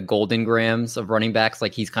Johnson's like the Golden Grams of running backs?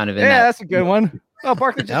 Like he's kind of in that. That's a good one. Oh,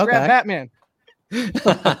 Barkley just grabbed Batman.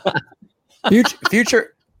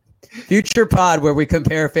 Future pod where we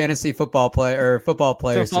compare fantasy football players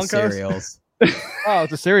to cereals. Oh,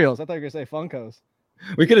 it's the cereals. I thought you were going to say Funkos.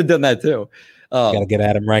 We could have done that too. Got to get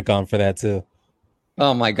Adam Rank on for that too.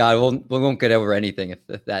 Oh my God, we won't get over anything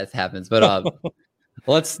if that happens. But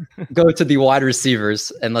let's go to the wide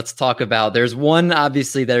receivers and let's talk about. There's one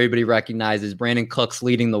obviously that everybody recognizes. Brandon Cooks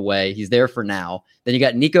leading the way. He's there for now. Then you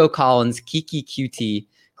got Nico Collins, Kiki QT,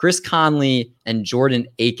 Chris Conley, and Jordan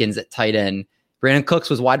Akins at tight end. Brandon Cooks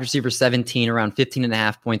was wide receiver 17, around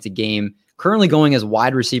 15.5 points a game. Currently going as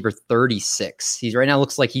wide receiver 36. He's right now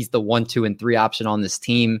looks like he's the 1, 2, and 3 option on this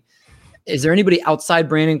team. Is there anybody outside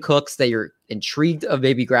Brandon Cooks that you're intrigued of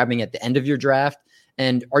maybe grabbing at the end of your draft?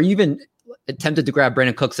 And are you even tempted to grab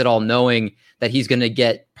Brandon Cooks at all, knowing that he's going to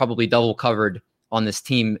get probably double covered on this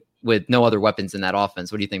team with no other weapons in that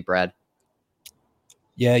offense? What do you think, Brad?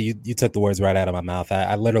 Yeah, you took the words right out of my mouth.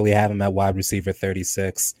 I literally have him at wide receiver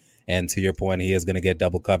 36. And to your point, he is going to get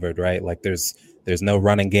double covered, right? Like there's no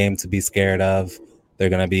running game to be scared of. They're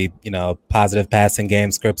going to be, positive passing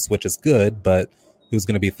game scripts, which is good, but who's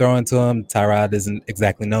going to be throwing to him? Tyrod isn't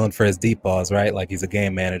exactly known for his deep balls, right? Like he's a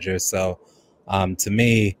game manager. So to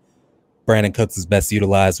me, Brandon Cooks is best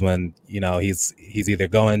utilized when, he's either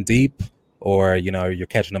going deep or, you're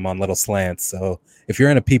catching him on little slants. So if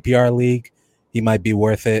you're in a PPR league, he might be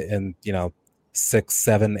worth it in, 6th,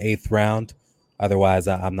 7th, 8th round. Otherwise,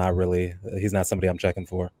 he's not somebody I'm checking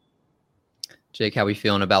for. Jake, how are we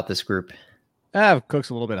feeling about this group? I have Cooks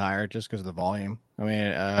a little bit higher just because of the volume. I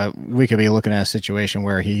mean, we could be looking at a situation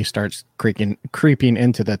where he starts creeping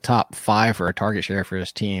into the top 5 for a target share for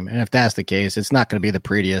his team. And if that's the case, it's not going to be the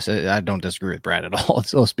prettiest. I don't disagree with Brad at all.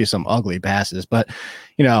 It's supposed to be some ugly passes, but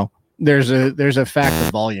there's a fact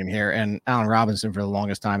of volume here. And Allen Robinson for the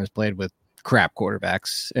longest time has played with crap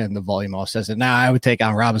quarterbacks, and the volume all says it. Now I would take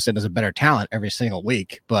Allen Robinson as a better talent every single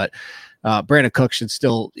week, but Brandon Cooks should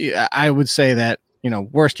still, I would say that,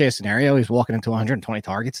 worst case scenario, he's walking into 120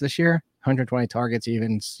 targets this year, 120 targets,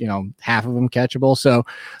 even, half of them catchable. So a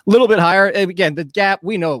little bit higher. Again, the gap,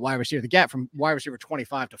 we know at wide receiver, the gap from wide receiver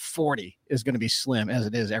 25 to 40 is going to be slim as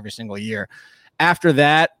it is every single year. After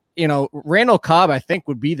that, Randall Cobb, I think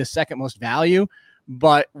would be the second most value.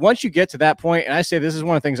 But once you get to that point, and I say this is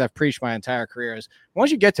one of the things I've preached my entire career, is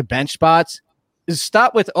once you get to bench spots, is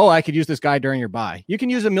stop with, I could use this guy during your bye. You can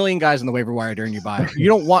use a million guys in the waiver wire during your bye. You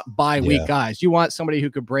don't want bye week guys. You want somebody who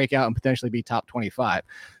could break out and potentially be top 25.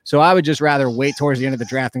 So I would just rather wait towards the end of the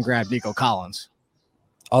draft and grab Nico Collins.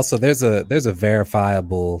 Also, there's a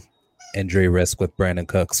verifiable injury risk with Brandon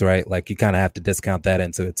Cooks, right? Like you kind of have to discount that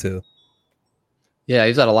into it too. Yeah,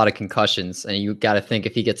 he's had a lot of concussions, and you got to think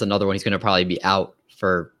if he gets another one, he's going to probably be out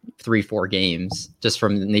for 3-4 games just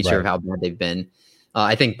from the nature of how bad they've been.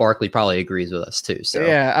 I think Barkley probably agrees with us too. So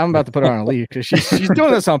yeah, I'm about to put her on a leash because she's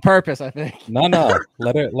doing this on purpose, I think. No,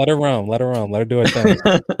 let her roam. Let her do her thing.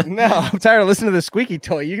 No, I'm tired of listening to the squeaky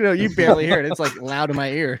toy. You barely hear it. It's like loud in my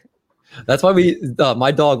ear. That's why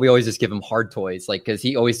my dog, we always just give him hard toys, like because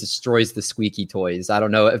he always destroys the squeaky toys. I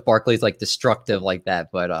don't know if Barkley's like destructive like that,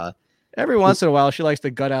 but every once in a while she likes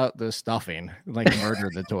to gut out the stuffing, like murder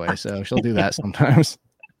the toy. So she'll do that sometimes.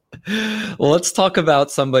 Well, let's talk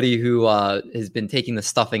about somebody who has been taking the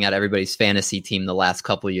stuffing out of everybody's fantasy team the last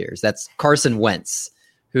couple of years. That's Carson Wentz,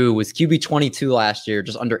 who was QB 22 last year,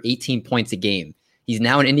 just under 18 points a game. He's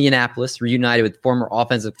now in Indianapolis, reunited with former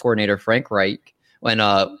offensive coordinator Frank Reich. When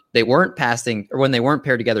they weren't passing, or when they weren't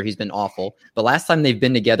paired together, he's been awful. But last time they've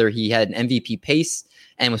been together, he had an MVP pace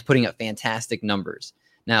and was putting up fantastic numbers.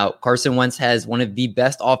 Now, Carson Wentz has one of the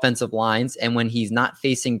best offensive lines, and when he's not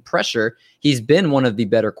facing pressure, he's been one of the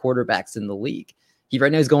better quarterbacks in the league. He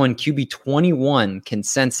right now is going QB 21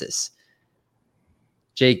 consensus.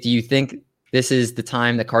 Jake, do you think this is the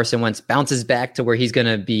time that Carson Wentz bounces back to where he's going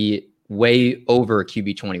to be way over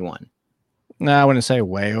QB 21? No, I wouldn't say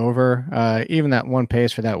way over. Even that one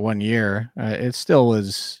pace for that 1 year, it still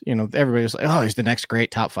was, everybody was like, oh, he's the next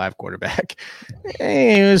great top 5 quarterback.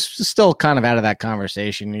 He was still kind of out of that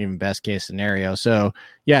conversation, even best case scenario. So,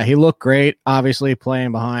 yeah, he looked great, obviously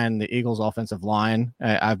playing behind the Eagles offensive line.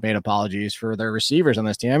 I've made apologies for their receivers on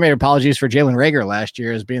this team. I made apologies for Jalen Reagor last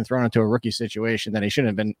year as being thrown into a rookie situation that he shouldn't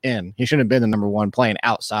have been in. He shouldn't have been the number one, playing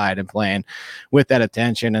outside and playing with that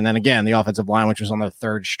attention. And then again, the offensive line, which was on the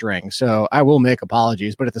third string. So I will make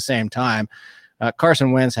apologies, but at the same time,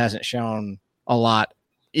 Carson Wentz hasn't shown a lot,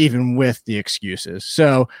 even with the excuses.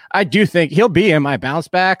 So I do think he'll be in my bounce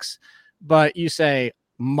backs, but you say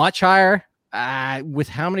much higher. With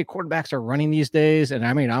how many quarterbacks are running these days, and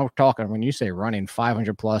I mean, I'm talking when you say running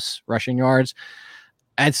 500 plus rushing yards,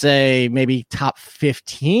 I'd say maybe top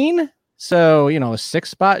 15. So, a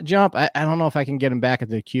 6-spot jump. I don't know if I can get him back at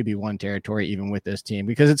the QB1 territory, even with this team,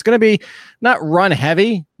 because it's going to be not run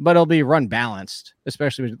heavy, but it'll be run balanced,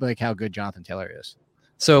 especially with like how good Jonathan Taylor is.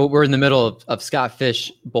 So we're in the middle of Scott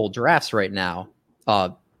Fish Bowl drafts right now.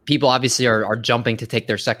 People obviously are jumping to take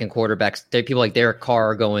their second quarterbacks. People like Derek Carr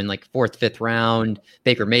are going like 4th, 5th round,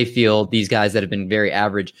 Baker Mayfield, these guys that have been very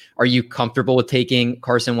average. Are you comfortable with taking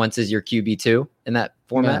Carson Wentz as your QB2 in that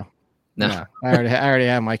format? No. I already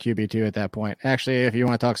have my QB2 at that point. Actually, if you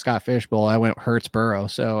want to talk Scott Fish Bowl, I went Hurts Burrow.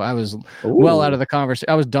 So I was well out of the conversation.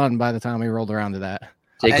 I was done by the time we rolled around to that.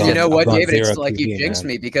 And you know what, David? It's like you jinxed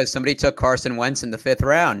me because somebody took Carson Wentz in the 5th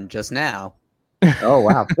round just now. Oh,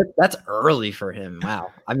 wow. That's early for him.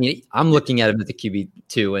 Wow. I mean, I'm looking at him as a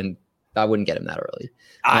QB2, and I wouldn't get him that early.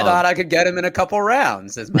 I thought I could get him in a couple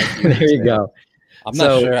rounds as my QB2. There you go. I'm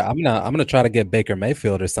not sure. I'm gonna try to get Baker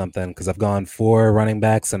Mayfield or something because I've gone 4 running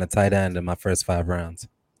backs and a tight end in my first 5 rounds.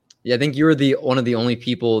 Yeah, I think you're one of the only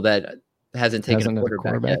people that hasn't taken a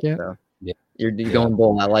quarterback yet. So. Yeah. You're going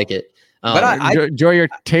bold. I like it. But I enjoy your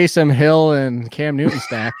Taysom Hill and Cam Newton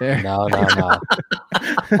stack there. No.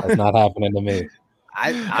 That's not happening to me.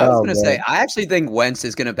 I was going to say, I actually think Wentz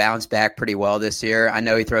is going to bounce back pretty well this year. I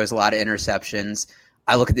know he throws a lot of interceptions.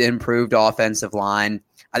 I look at the improved offensive line.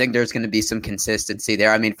 I think there's going to be some consistency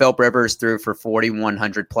there. I mean, Philip Rivers threw for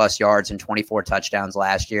 4,100 plus yards and 24 touchdowns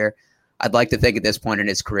last year. I'd like to think at this point in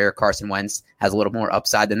his career, Carson Wentz has a little more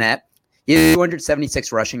upside than that. He had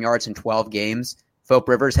 276 rushing yards in 12 games. Philip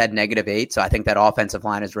Rivers had -8, so I think that offensive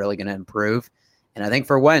line is really going to improve. And I think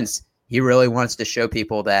for Wentz, he really wants to show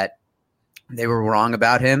people that they were wrong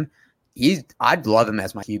about him. I'd love him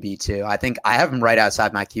as my QB2. I think I have him right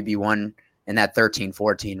outside my QB1 in that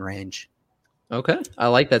 13-14 range. Okay, I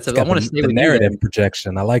like that. So I want to stay with narrative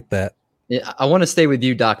projection. I like that. Yeah, I want to stay with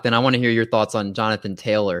you, Doc. Then I want to hear your thoughts on Jonathan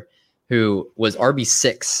Taylor, who was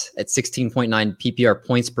RB6 at 16.9 PPR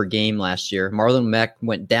points per game last year. Marlon Mack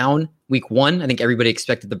went down week 1. I think everybody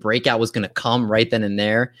expected the breakout was going to come right then and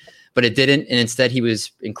there, but it didn't. And instead, he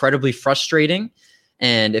was incredibly frustrating.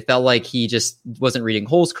 And it felt like he just wasn't reading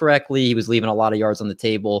holes correctly. He was leaving a lot of yards on the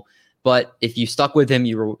table. But if you stuck with him,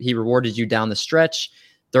 he rewarded you down the stretch.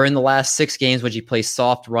 During the last 6 games, when he played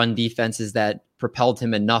soft run defenses that propelled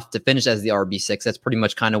him enough to finish as the RB6, that's pretty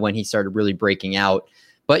much kind of when he started really breaking out.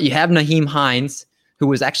 But you have Nyheim Hines, who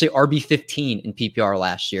was actually RB15 in PPR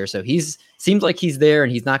last year. So seems like he's there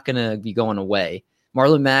and he's not going to be going away.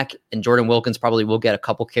 Marlon Mack and Jordan Wilkins probably will get a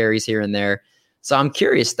couple carries here and there. So I'm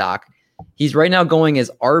curious, Doc. He's right now going as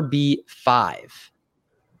RB5.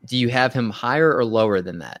 Do you have him higher or lower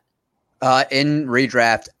than that? In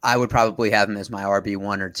redraft, I would probably have him as my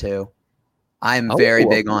RB1 or 2. I'm very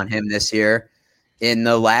big on him this year. In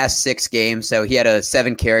the last 6 games, so he had a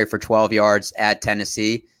 7 carry for 12 yards at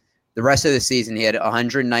Tennessee. The rest of the season, he had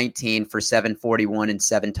 119 for 741 and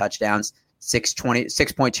 7 touchdowns,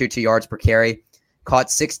 6.22 yards per carry.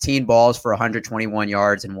 Caught 16 balls for 121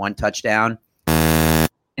 yards and 1 touchdown.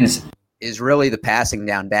 Is really the passing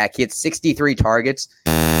down back. He had 63 targets,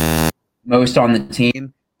 most on the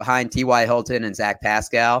team, behind T.Y. Hilton and Zach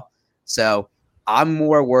Pascal. So I'm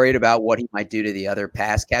more worried about what he might do to the other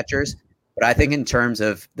pass catchers. But I think in terms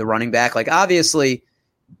of the running back, like obviously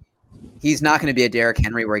he's not going to be a Derrick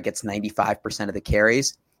Henry where he gets 95% of the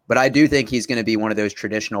carries. But I do think he's going to be one of those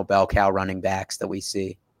traditional bell cow running backs that we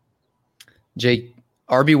see. Jake,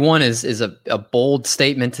 RB1 is a bold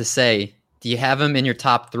statement to say. Do you have him in your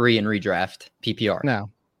top 3 in redraft PPR? No.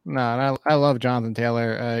 And I love Jonathan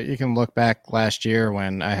Taylor. You can look back last year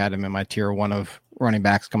when I had him in my tier 1 of running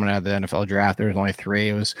backs coming out of the NFL draft. There was only 3.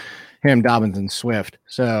 It was him, Dobbins, and Swift.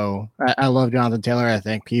 So I love Jonathan Taylor. I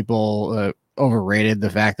think people overrated the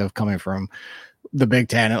fact of coming from the Big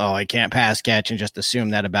Ten. Oh, he can't pass catch and just assume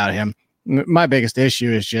that about him. My biggest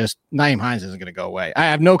issue is just Nyheim Hines isn't going to go away. I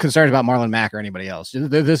have no concerns about Marlon Mack or anybody else.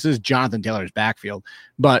 This is Jonathan Taylor's backfield,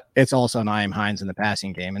 but it's also Nyheim Hines in the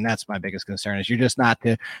passing game. And that's my biggest concern is you're just not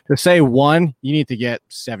to say 1, you need to get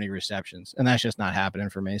 70 receptions. And that's just not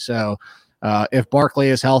happening for me. So if Barkley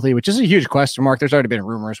is healthy, which is a huge question mark, there's already been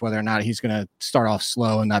rumors whether or not he's going to start off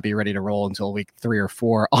slow and not be ready to roll until week 3 or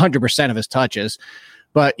 4, 100% of his touches.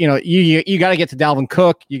 But, you got to get to Dalvin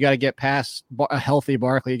Cook. You got to get past a healthy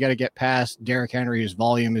Barkley. You got to get past Derrick Henry, whose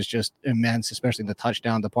volume is just immense, especially in the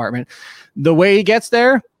touchdown department. The way he gets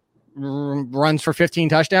there, runs for 15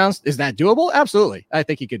 touchdowns. Is that doable? Absolutely. I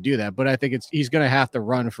think he could do that. But I think he's going to have to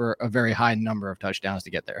run for a very high number of touchdowns to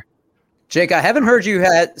get there. Jake, I haven't heard you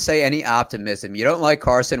say any optimism. You don't like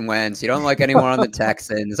Carson Wentz. You don't like anyone on the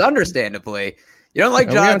Texans, understandably. You don't like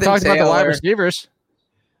Jonathan Taylor. We haven't talked about the wide receivers.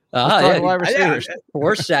 Wide receivers.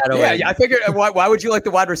 Foreshadowing. Yeah, I figured. Why would you like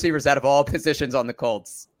the wide receivers out of all positions on the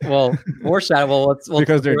Colts? Well, foreshadow.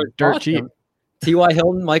 Because they're dirt cheap. T.Y.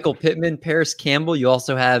 Hilton, Michael Pittman, Paris Campbell. You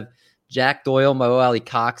also have Jack Doyle, Mo Ali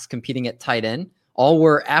Cox competing at tight end. All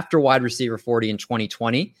were after wide receiver 40 in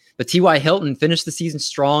 2020. But T.Y. Hilton finished the season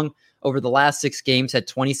strong over the last 6 games, had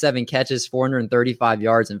 27 catches, 435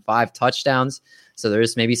 yards, and 5 touchdowns. So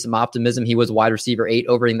there's maybe some optimism. He was wide receiver 8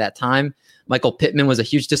 over that time. Michael Pittman was a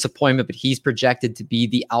huge disappointment, but he's projected to be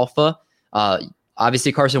the alpha.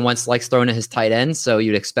 Obviously, Carson Wentz likes throwing at his tight end, so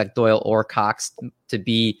you'd expect Doyle or Cox to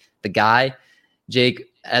be the guy. Jake,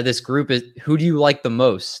 this group, who do you like the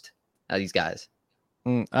most of these guys?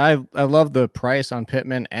 I love the price on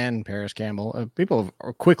Pittman and Paris Campbell. People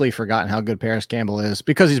have quickly forgotten how good Paris Campbell is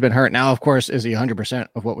because he's been hurt. Now, of course, is he 100%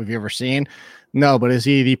 of what we've ever seen? No, but is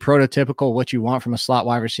he the prototypical what you want from a slot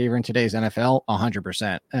wide receiver in today's NFL?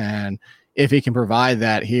 100%. And if he can provide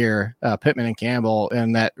that here, Pittman and Campbell,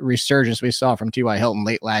 and that resurgence we saw from T.Y. Hilton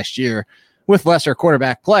late last year with lesser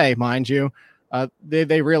quarterback play, mind you,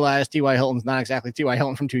 they realized T.Y. Hilton's not exactly T.Y.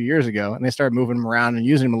 Hilton from 2 years ago, and they started moving him around and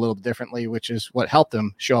using him a little bit differently, which is what helped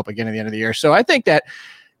him show up again at the end of the year. So I think that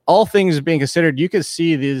all things being considered, you could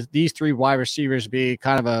see these 3 wide receivers be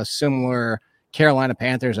kind of a similar Carolina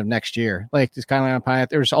Panthers of next year. Like this Carolina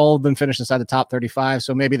Panthers, all of them finished inside the top 35.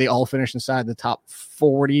 So maybe they all finish inside the top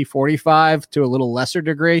 40, 45 to a little lesser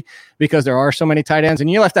degree because there are so many tight ends. And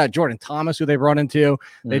you left out Jordan Thomas, who they've run into.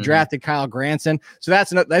 They drafted Kyle Granson. So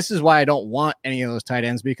this is why I don't want any of those tight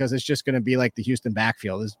ends, because it's just going to be like the Houston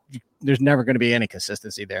backfield. There's never going to be any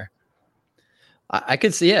consistency there. I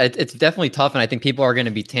could see it. It's definitely tough. And I think people are going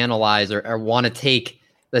to be tantalized or want to take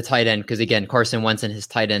the tight end, because again, Carson Wentz and his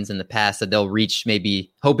tight ends in the past that they'll reach, maybe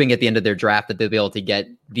hoping at the end of their draft that they'll be able to get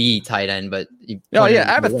the tight end. But I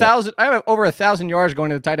have over 1,000 yards going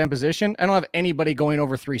to the tight end position. I don't have anybody going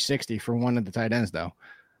over 360 for one of the tight ends though.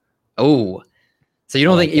 Oh, so you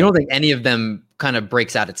don't think any of them kind of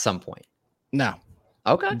breaks out at some point? No.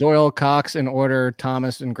 Okay. Doyle, Cox in order,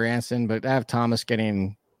 Thomas and Granson, but I have Thomas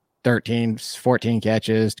getting 13, 14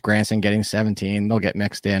 catches, Granson getting 17. They'll get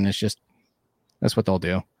mixed in. That's what they'll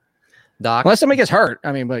do. Doc, unless somebody gets hurt.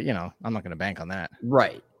 I mean, but I'm not going to bank on that.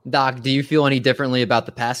 Right. Doc, do you feel any differently about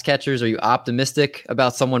the pass catchers? Are you optimistic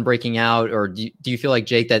about someone breaking out, or do you feel like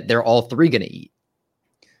Jake that they're all 3 going to eat?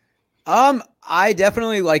 I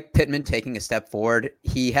definitely like Pittman taking a step forward.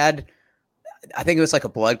 He had, I think it was like a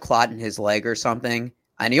blood clot in his leg or something,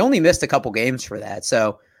 and he only missed a couple games for that.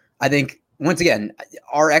 So I think, once again,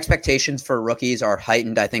 our expectations for rookies are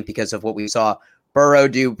heightened, I think, because of what we saw Burrow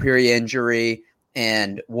do pre-injury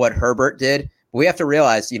and what Herbert did. We have to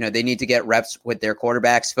realize, they need to get reps with their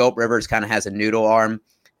quarterbacks. Philip Rivers kind of has a noodle arm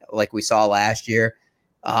like we saw last year.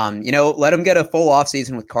 Let him get a full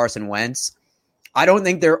offseason with Carson Wentz. I don't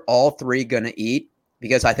think they're all three going to eat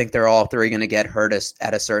because I think they're all three going to get hurt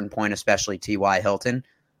at a certain point, especially T.Y. Hilton.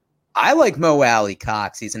 I like Mo Alley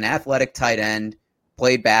Cox. He's an athletic tight end,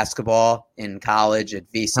 played basketball in college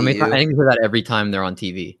at VCU. I think we hear that every time they're on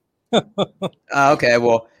TV. Okay,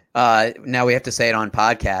 well, now we have to say it on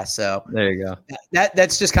podcast. So there you go.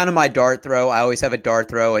 That's just kind of my dart throw. I always have a dart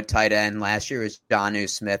throw at tight end. Last year was Jonnu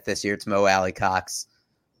Smith. This year it's Mo Alley Cox.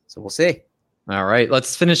 So we'll see. All right,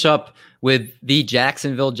 let's finish up with the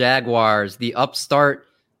Jacksonville Jaguars, the upstart,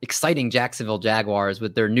 exciting Jacksonville Jaguars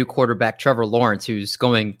with their new quarterback, Trevor Lawrence, who's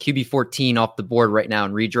going QB 14 off the board right now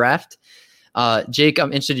in redraft. Jake,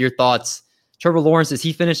 I'm interested in your thoughts. Trevor Lawrence, is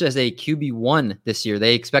he finished as a QB1 this year?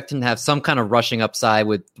 They expect him to have some kind of rushing upside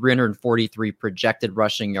with 343 projected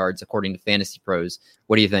rushing yards, according to Fantasy Pros.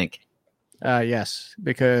 What do you think? Yes,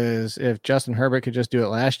 because if Justin Herbert could just do it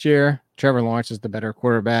last year, Trevor Lawrence is the better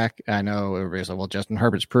quarterback. I know everybody's like, well, Justin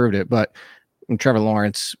Herbert's proved it, but Trevor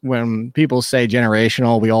Lawrence, when people say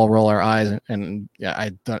generational, we all roll our eyes, and yeah,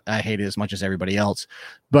 I hate it as much as everybody else.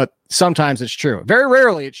 But sometimes it's true. Very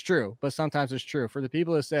rarely it's true, but sometimes it's true. For the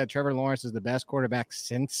people that said Trevor Lawrence is the best quarterback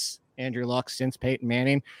since Andrew Luck, since Peyton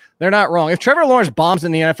Manning, they're not wrong. If Trevor Lawrence bombs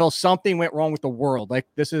in the NFL, something went wrong with the world. Like,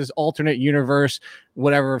 this is alternate universe,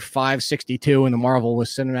 whatever, 562 in the Marvel with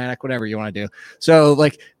cinematic, whatever you want to do. So,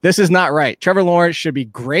 like, this is not right. Trevor Lawrence should be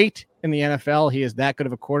great in the NFL. He is that good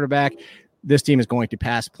of a quarterback. This team is going to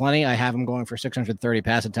pass plenty. I have him going for 630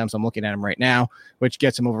 pass attempts. I'm looking at him right now, which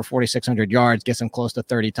gets him over 4,600 yards, gets him close to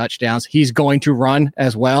 30 touchdowns. He's going to run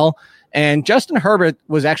as well. And Justin Herbert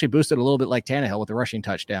was actually boosted a little bit like Tannehill with the rushing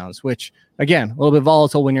touchdowns, which, again, a little bit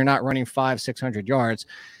volatile when you're not running 500-600 yards.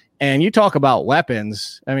 And you talk about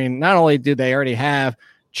weapons. I mean, not only did they already have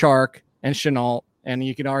Chark and Shenault, and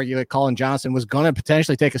you could argue that Colin Johnson was going to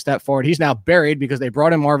potentially take a step forward. He's now buried because they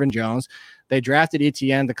brought in Marvin Jones. They drafted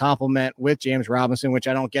Etienne to complement with James Robinson, which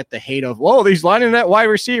I don't get the hate of. Whoa, he's lining that wide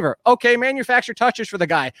receiver. Okay, manufacture touches for the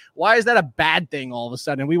guy. Why is that a bad thing all of a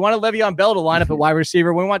sudden? We want Le'Veon Bell to line up at wide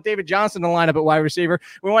receiver. We want David Johnson to line up at wide receiver.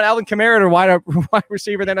 We want Alvin Kamara to wide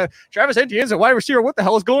receiver. Then Travis Etienne's a wide receiver. What the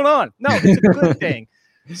hell is going on? No, it's a good thing.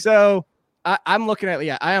 So I'm looking at,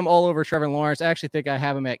 I am all over Trevor Lawrence. I actually think I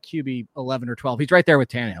have him at QB 11 or 12. He's right there with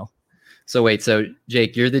Tannehill. So wait,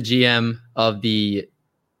 Jake, you're the GM of the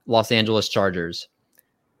Los Angeles Chargers.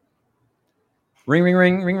 Ring, ring,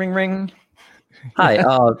 ring, ring, ring, ring. Hi.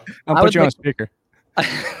 I'll put you on speaker. I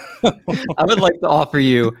would like to offer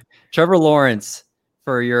you Trevor Lawrence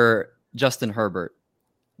for your Justin Herbert.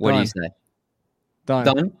 What do you say?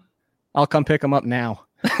 Done? I'll come pick him up now.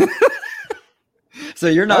 So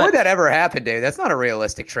you're not. How would that ever happen, dude? That's not a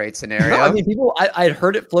realistic trade scenario. No, I mean, people. I'd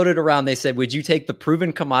heard it floated around. They said, "Would you take the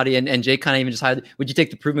proven commodity?" And Jay kind of even just highlighted, "Would you take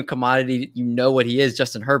the proven commodity? You know what he is.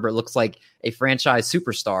 Justin Herbert looks like a franchise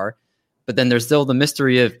superstar, but then there's still the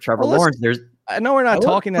mystery of Trevor Lawrence." I know we're not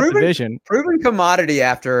talking that division. Proven commodity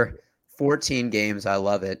after 14 games. I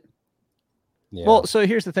love it. Yeah. Well, so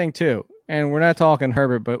here's the thing too, and we're not talking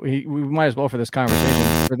Herbert, but we might as well for this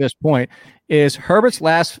conversation for this point is Herbert's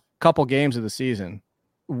last couple games of the season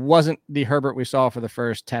wasn't the Herbert we saw for the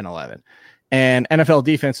first 10, 11. And NFL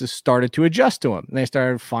defenses started to adjust to him. And they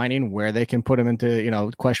started finding where they can put him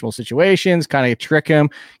into, questionable situations, kind of trick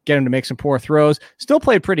him, get him to make some poor throws. Still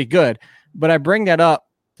played pretty good. But I bring that up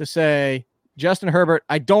to say, Justin Herbert,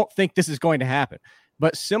 I don't think this is going to happen.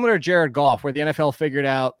 But similar to Jared Goff, where the NFL figured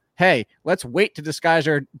out, hey, let's wait to disguise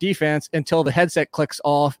our defense until the headset clicks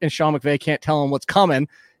off and Sean McVay can't tell him what's coming.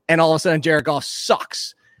 And all of a sudden, Jared Goff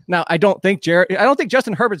sucks. Now, I don't think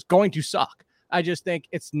Justin Herbert's going to suck. I just think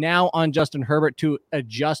it's now on Justin Herbert to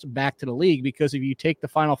adjust back to the league, because if you take the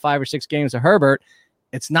final 5 or 6 games of Herbert,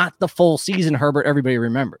 it's not the full season Herbert everybody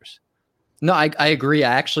remembers. No, I agree.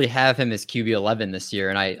 I actually have him as QB 11 this year.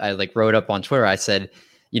 And I wrote up on Twitter. I said,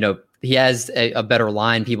 he has a better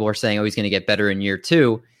line. People are saying, he's going to get better in year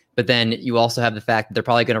 2. But then you also have the fact that they're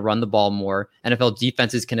probably going to run the ball more. NFL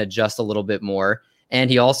defenses can adjust a little bit more. And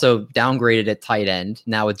he also downgraded at tight end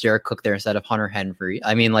now with Jared Cook there instead of Hunter Henry.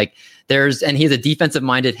 I mean, and he's a defensive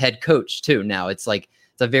minded head coach too. Now it's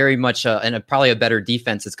a very much probably a better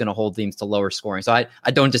defense that's going to hold teams to lower scoring. So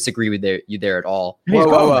I don't disagree with you there at all.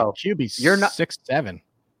 Whoa. QB, you're not 6'7".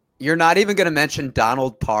 You're not even going to mention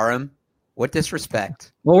Donald Parham. What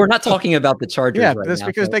disrespect. Well, we're not talking about the Chargers. Yeah, that's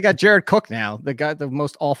because they got Jared Cook now. They got the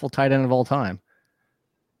most awful tight end of all time.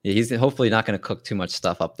 Yeah, he's hopefully not going to cook too much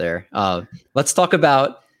stuff up there. Let's talk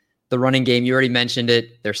about the running game. You already mentioned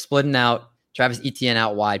it. They're splitting out. Travis Etienne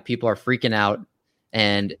out wide. People are freaking out.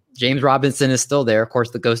 And James Robinson is still there. Of course,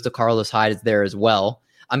 the ghost of Carlos Hyde is there as well.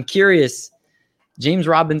 I'm curious, James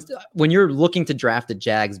Robinson, when you're looking to draft the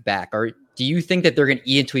Jags back, do you think that they're going to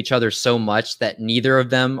eat into each other so much that neither of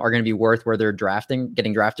them are going to be worth where they're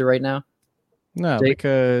getting drafted right now? No, Jake?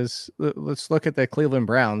 Because let's look at the Cleveland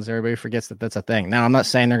Browns. Everybody forgets that that's a thing. Now, I'm not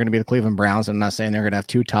saying they're going to be the Cleveland Browns. I'm not saying they're going to have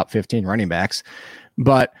 2 top 15 running backs,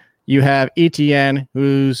 but you have Etienne,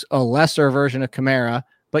 who's a lesser version of Kamara,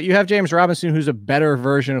 but you have James Robinson, who's a better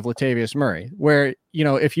version of Latavius Murray, where,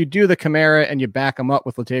 if you do the Kamara and you back him up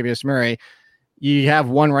with Latavius Murray, you have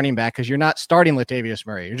one running back because you're not starting Latavius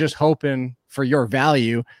Murray. You're just hoping for your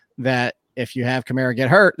value that if you have Kamara get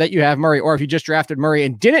hurt, that you have Murray. Or if you just drafted Murray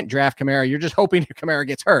and didn't draft Kamara, you're just hoping Kamara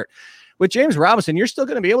gets hurt. With James Robinson, you're still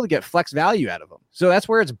going to be able to get flex value out of him. So that's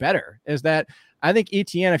where it's better, is that I think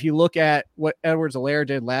Etienne, if you look at what Edwards-Helaire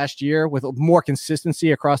did last year with more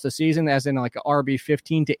consistency across the season, as in like a RB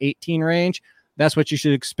 15 to 18 range, that's what you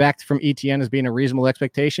should expect from Etienne as being a reasonable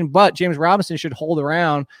expectation. But James Robinson should hold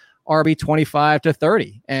around RB 25 to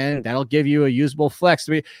 30, and that'll give you a usable flex.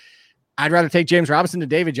 I'd rather take James Robinson to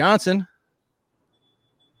David Johnson.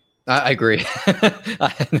 I agree.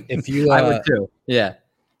 If you, I would too. Yeah.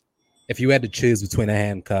 If you had to choose between a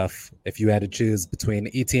handcuff, if you had to choose between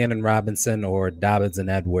Etienne and Robinson or Dobbins and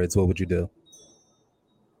Edwards, what would you do?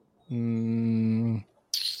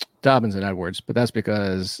 Dobbins and Edwards, but that's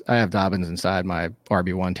because I have Dobbins inside my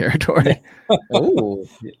RB1 territory. Oh,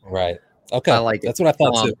 right. Okay, I like it. That's what I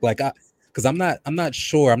thought too. Because I'm not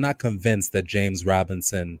sure. I'm not convinced that James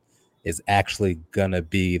Robinson is actually gonna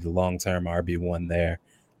be the long-term RB1 there.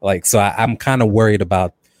 So I'm kind of worried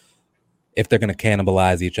about if they're gonna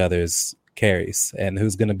cannibalize each other's carries and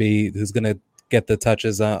who's gonna get the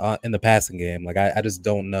touches in the passing game. I just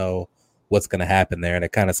don't know what's gonna happen there, and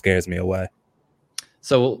it kind of scares me away.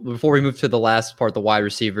 So before we move to the last part, the wide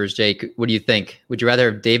receivers, Jake, what do you think? Would you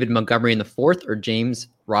rather have David Montgomery in the 4th or James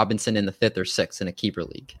Robinson in the 5th or 6th in a keeper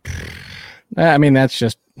league? I mean, that's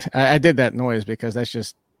just, I did that noise because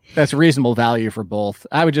that's reasonable value for both.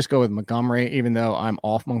 I would just go with Montgomery, even though I'm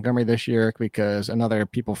off Montgomery this year because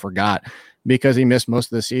people forgot because he missed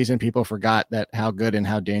most of the season. People forgot that how good and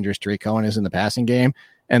how dangerous Tariq Cohen is in the passing game,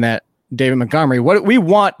 and that David Montgomery, what we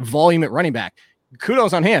want volume at running back.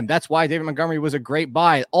 Kudos on him. That's why David Montgomery was a great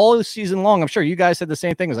buy all the season long. I'm sure you guys said the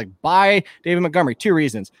same thing. It was like, buy David Montgomery. 2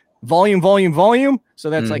 reasons. Volume. So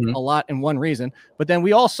that's like a lot in one reason. But then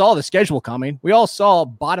we all saw the schedule coming. We all saw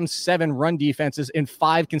bottom 7 run defenses in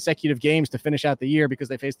 5 consecutive games to finish out the year because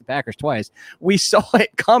they faced the Packers twice. We saw it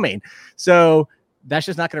coming. So that's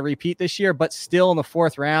just not going to repeat this year, but still in the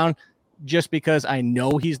 4th round, just because I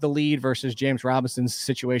know he's the lead versus James Robinson's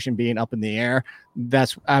situation being up in the air,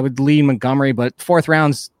 I would lean Montgomery, but 4th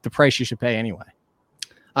round's the price you should pay anyway.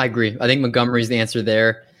 I agree. I think Montgomery's the answer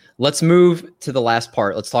there. Let's move to the last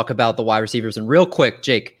part. Let's talk about the wide receivers. And real quick,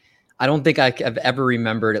 Jake, I don't think I've ever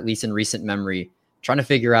remembered, at least in recent memory, trying to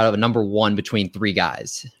figure out a number 1 between 3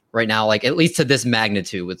 guys right now, at least to this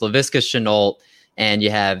magnitude with Laviska Shenault, and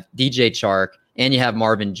you have DJ Chark, and you have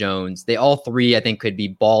Marvin Jones. They all 3, I think, could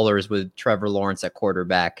be ballers with Trevor Lawrence at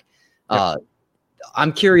quarterback. Yep.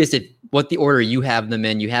 I'm curious what the order you have them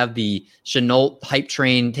in. You have the Shenault hype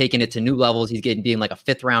train taking it to new levels. He's being like a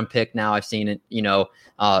 5th round pick now. I've seen it.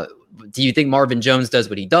 Do you think Marvin Jones does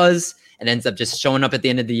what he does and ends up just showing up at the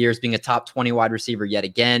end of the year as being a top 20 wide receiver yet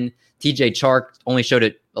again? TJ Chark only showed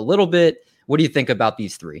it a little bit. What do you think about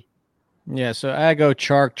these 3? Yeah, so I go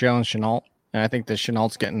Chark, Jones, Shenault. And I think the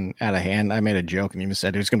Chenault's getting out of hand. I made a joke and even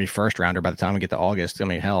said it was going to be 1st rounder by the time we get to August. I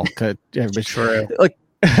mean, hell, could true. Like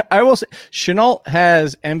I will say, Shenault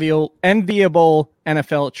has enviable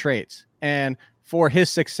NFL traits, and for his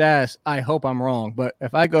success, I hope I'm wrong. But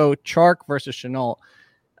if I go Chark versus Shenault,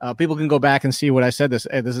 people can go back and see what I said. This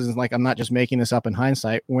isn't like I'm not just making this up in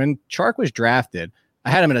hindsight. When Chark was drafted, I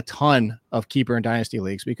had him in a ton of keeper and dynasty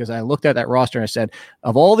leagues because I looked at that roster and I said,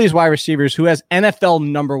 of all these wide receivers, who has NFL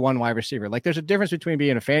number 1 wide receiver? Like, there's a difference between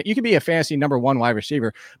being you can be a fantasy number 1 wide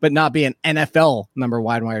receiver, but not be an NFL number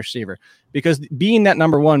 1 wide receiver, because being that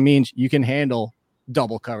number 1 means you can handle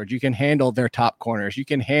double coverage. You can handle their top corners. You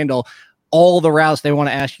can handle all the routes they want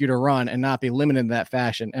to ask you to run and not be limited in that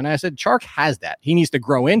fashion. And I said, Chark has that. He needs to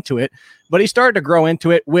grow into it, but he started to grow into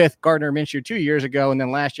it with Gardner Minshew 2 years ago. And then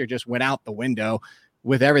last year just went out the window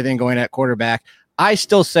with everything going at quarterback. I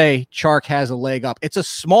still say Chark has a leg up. It's a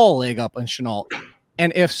small leg up on Shenault.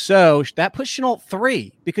 And if so, that puts Shenault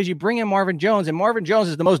 3 because you bring in Marvin Jones, and Marvin Jones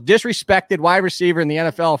is the most disrespected wide receiver in the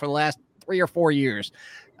NFL for the last 3 or 4 years.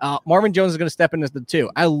 Marvin Jones is going to step into the 2.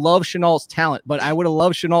 I love Chenault's talent, but I would have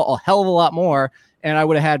loved Shenault a hell of a lot more, and I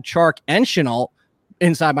would have had Chark and Shenault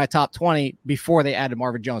inside my top 20 before they added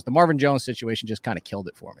Marvin Jones. The Marvin Jones situation just kind of killed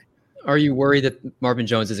it for me. Are you worried that Marvin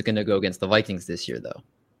Jones isn't going to go against the Vikings this year, though?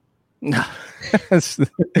 No.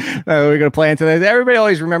 We're going to play into this. Everybody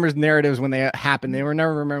always remembers narratives when they happen. They will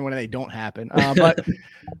never remember when they don't happen. But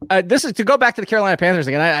this is to go back to the Carolina Panthers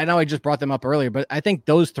again. I know I just brought them up earlier, but I think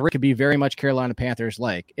those three could be very much Carolina Panthers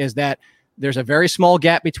like, is that there's a very small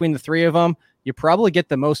gap between the three of them. You probably get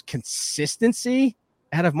the most consistency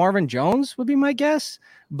out of Marvin Jones would be my guess,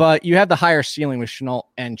 but you have the higher ceiling with Shenault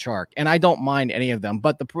and Chark, and I don't mind any of them.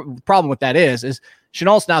 But the problem with that is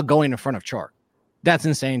Chenault's now going in front of Chark. That's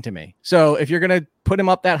insane to me. So if you're going to put him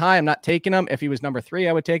up that high, I'm not taking him. If he was number 3,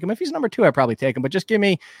 I would take him. If he's number 2, I'd probably take him. But just give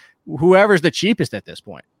me whoever's the cheapest at this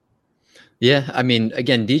point. Yeah, I mean,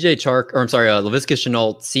 again, DJ Chark, or I'm sorry, Laviska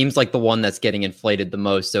Shenault seems like the one that's getting inflated the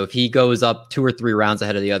most. So if he goes up 2 or 3 rounds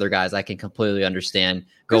ahead of the other guys, I can completely understand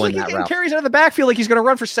going that route. He carries out of the backfield like he's going to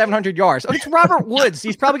run for 700 yards. I mean, it's Robert Woods.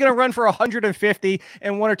 He's probably going to run for 150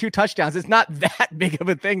 and 1 or 2 touchdowns. It's not that big of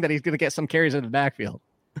a thing that he's going to get some carries out of the backfield.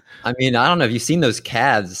 I mean, I don't know if you've seen those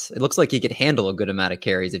calves. It looks like he could handle a good amount of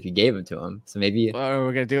carries if you gave them to him. So maybe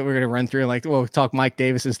we're gonna do it. We're gonna run through we'll talk Mike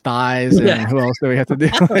Davis's thighs and who else do we have to do?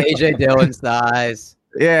 AJ Dillon's thighs.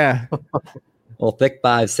 Yeah. Well, thick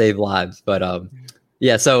thighs save lives. But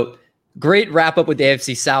yeah. So great wrap up with the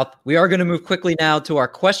AFC South. We are going to move quickly now to our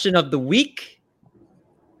question of the week.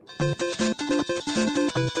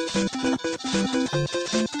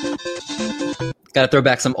 Got to throw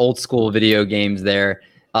back some old school video games there.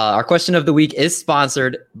 Our question of the week is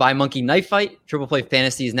sponsored by Monkey Knife Fight. Triple Play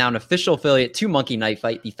Fantasy is now an official affiliate to Monkey Knife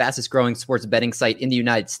Fight, the fastest growing sports betting site in the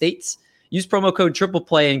United States. Use promo code Triple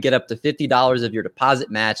Play and get up to $50 of your deposit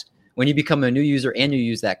matched when you become a new user and you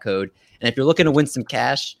use that code. And if you're looking to win some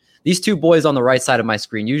cash, these two boys on the right side of my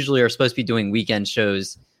screen usually are supposed to be doing weekend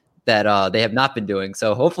shows that they have not been doing.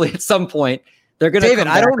 So hopefully at some point they're going to. David,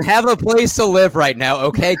 I don't have a place to live right now.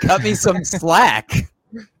 Okay, cut me some slack.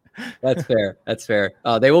 That's fair. That's fair.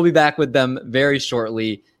 They will be back with them very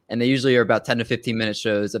shortly, and they usually are about 10 to 15 minute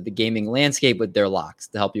shows of the gaming landscape with their locks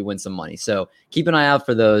to help you win some money. So keep an eye out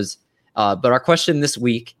for those. But our question this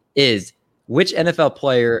week is, which NFL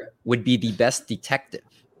player would be the best detective?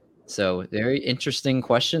 So very interesting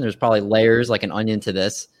question. There's probably layers like an onion to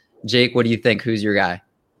this. Jake, what do you think? Who's your guy?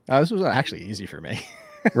 This was actually easy for me.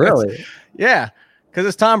 Really? Yeah. Because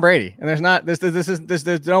it's Tom Brady, and there's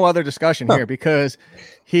no other discussion here because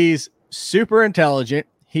he's super intelligent.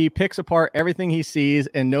 He picks apart everything he sees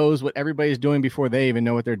and knows what everybody's doing before they even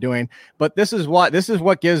know what they're doing. But this is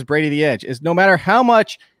what gives Brady the edge: is no matter how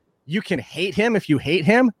much you can hate him, if you hate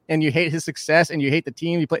him and you hate his success and you hate the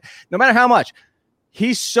team you play, no matter how much,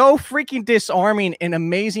 he's so freaking disarming and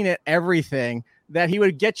amazing at everything that he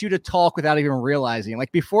would get you to talk without even realizing.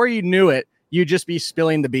 Like before you knew it, you'd just be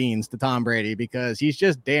spilling the beans to Tom Brady because he's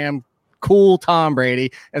just damn cool Tom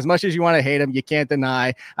Brady. As much as you want to hate him, you can't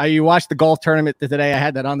deny. You watched the golf tournament today. I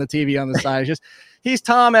had that on the TV on the side. It's just, he's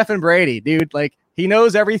Tom effing Brady, dude. Like he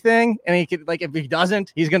knows everything, and he could, like, if he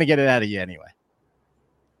doesn't, he's going to get it out of you anyway.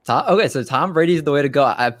 Okay, so Tom Brady's the way to go.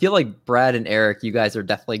 I feel like Brad and Eric, you guys are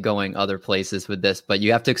definitely going other places with this, but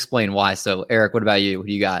you have to explain why. So Eric, what about you? Who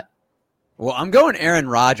do you got? Well, I'm going Aaron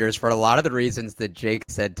Rodgers for a lot of the reasons that Jake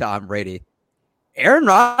said Tom Brady. Aaron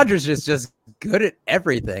Rodgers is just good at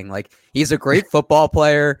everything. Like, he's a great football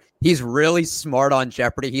player. He's really smart on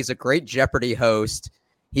Jeopardy. He's a great Jeopardy host.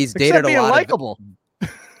 He's dated a lot likable.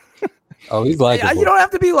 Oh, he's likable. You don't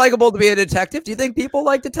have to be likable to be a detective. Do you think people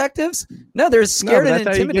like detectives? No, they're scared and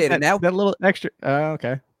intimidated. Now that little extra.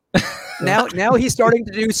 Okay. now he's starting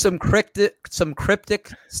to do some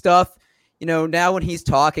cryptic stuff. You know, now when he's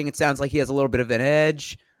talking, it sounds like he has a little bit of an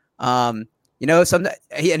edge. You know,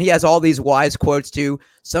 he has all these wise quotes too.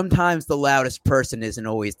 Sometimes the loudest person isn't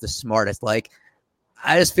always the smartest. Like,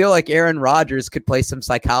 I just feel like Aaron Rodgers could play some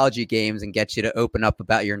psychology games and get you to open up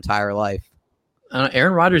about your entire life.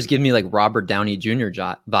 Aaron Rodgers gives me like Robert Downey Jr.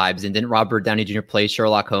 vibes, and didn't Robert Downey Jr. play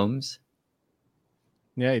Sherlock Holmes?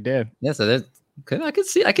 Yeah, he did. Yeah, so I could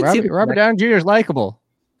see. Robert Downey Jr. is likable.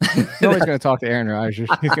 Nobody's going to talk to Aaron Rodgers.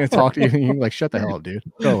 He's going to talk to you, and you're like, "Shut the hell up, dude."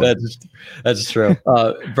 That's true.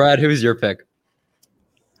 Brad, who's your pick?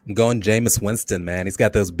 I'm going Jameis Winston, man. He's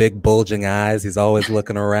got those big bulging eyes. He's always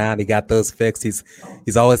looking around. He got those fixed.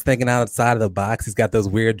 He's always thinking outside of the box. He's got those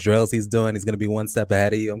weird drills he's doing. He's going to be one step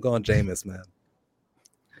ahead of you. I'm going Jameis, man.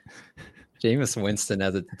 Jameis Winston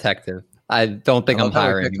as a detective. I don't think I'm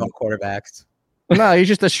hiring him. Quarterbacks. No, he's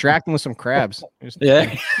just distracting with some crabs.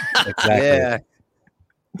 Yeah. Exactly. Yeah.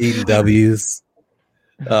 Eating W's.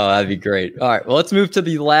 Oh, that'd be great. All right. Well, let's move to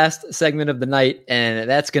the last segment of the night, and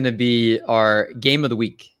that's going to be our game of the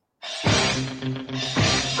week.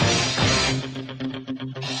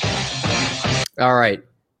 All right.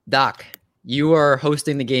 Doc, you are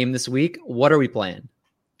hosting the game this week. What are we playing?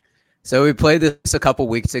 So we played this a couple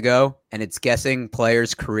weeks ago, and it's guessing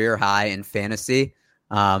players' career high in fantasy.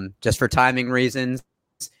 Just for timing reasons,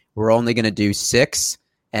 we're only going to do 6,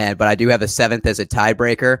 but I do have a 7th as a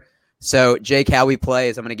tiebreaker. So, Jake, how we play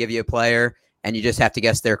is I'm going to give you a player, and you just have to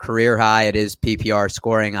guess their career high. It is PPR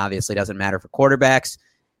scoring. Obviously, doesn't matter for quarterbacks.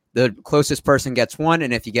 The closest person gets 1,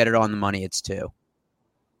 and if you get it on the money, it's 2.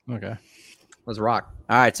 Okay. Let's rock.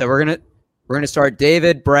 All right, so we're gonna start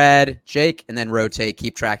David, Brad, Jake, and then rotate.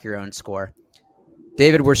 Keep track of your own score.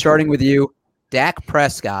 David, we're starting with you. Dak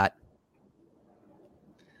Prescott.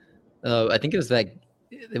 I think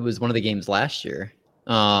it was one of the games last year.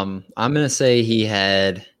 I'm gonna say he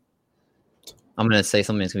had. I'm gonna say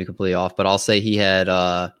something that's gonna be completely off, but I'll say he had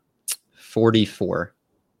 44.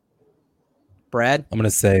 Brad, I'm gonna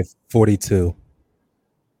say 42.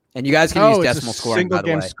 and you guys can use decimal scoring, single by the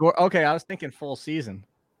game way. score. Okay, I was thinking full season.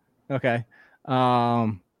 Okay.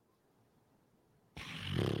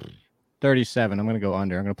 37. I'm gonna go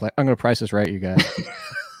under. I'm gonna price this right, you guys.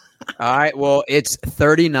 All right, well, it's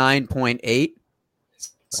 39.8.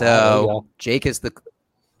 So Jake is the.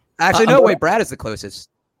 Actually, no, wait. Brad is the closest.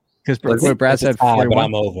 Because It's Brad a said tie, but 41.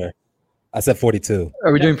 I'm over. I said 42.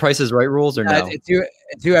 Are we doing Prices Right rules or no?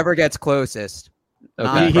 It's whoever gets closest.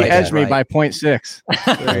 Okay. He Price is edged me Right. by 0.6.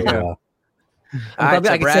 There you go. All right,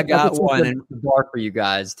 so Brad got set 1. the bar for you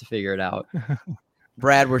guys to figure it out.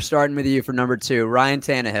 Brad, we're starting with you for number 2. Ryan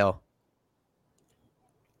Tannehill.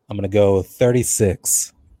 I'm gonna go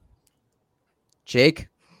 36. Jake.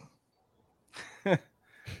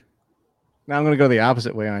 Now I'm gonna go the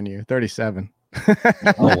opposite way on you. 37.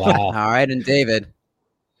 Oh wow. All right, and David.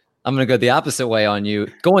 I'm gonna go the opposite way on you.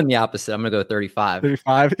 Going the opposite. I'm gonna go 35.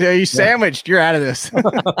 35. Yeah, you sandwiched. You're out of this.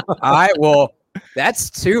 All right, well, that's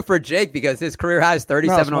 2 for Jake because his career high is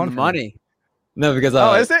 37 No, it's on the 1 for money. No, because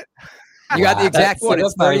Oh, is it? You got the exact That's- one.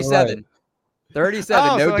 It's that's not even 37. 37.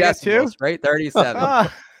 Oh, No so I got 2? decimals, right? 37.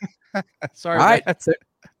 Oh. Sorry. All right. Brad.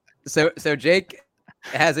 So Jake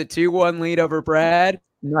has a 2-1 lead over Brad.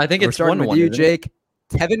 no, I think We're it's starting 1-1. with you, isn't it? Jake.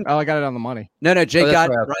 Tevin. Oh, I got it on the money. No, Jake that's got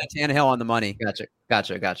right. Ryan Tannehill on the money. Gotcha.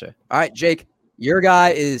 All right, Jake. Your guy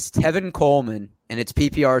is Tevin Coleman, and it's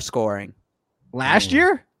PPR scoring. Last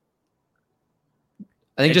year?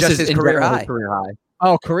 I think It's just his in career general, high.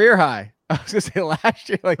 Oh, career high. I was gonna say last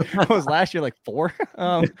year. Like, what was last year? Like 4.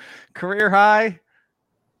 Career high.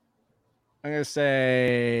 I'm gonna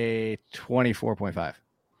say 24.5.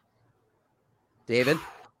 David. I'm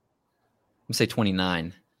gonna say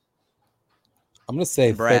 29. I'm gonna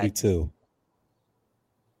say Brad. 32.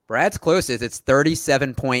 Brad's closest. It's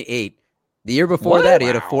 37.8. The year before What? that, he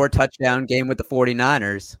had a 4-touchdown game with the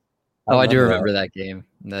 49ers. Oh, I do remember remember that game.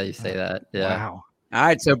 Now that you say that. Yeah. Wow. All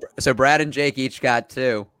right, so Brad and Jake each got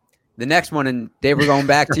 2. The next one, and Dave, we're going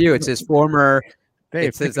back to you. It's his former Dave,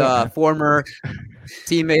 it's his pick it up, man. former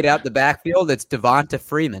teammate out the backfield. It's Devonta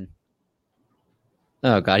Freeman.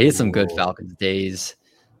 Oh god, he had some good Ooh. Falcons days.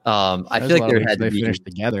 I There's feel a like lot there of had weeks to they be. finished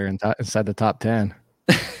together inside the top 10.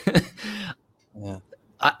 Yeah.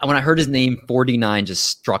 When I heard his name, 49 just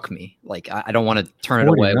struck me. Like I don't want to turn it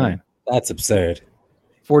away. 49. That's absurd.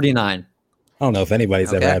 49. I don't know if anybody's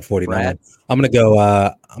Okay, ever had 49. Brad. I'm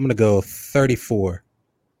gonna go 34.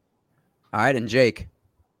 All right, and Jake.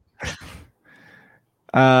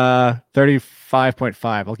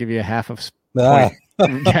 35.5. I'll give you a half of Ah,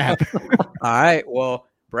 gap. All right, well,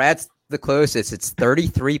 Brad's the closest. It's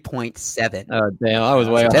 33.7. Oh damn, I was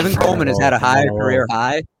way off. Devin Coleman has had a higher Oh. career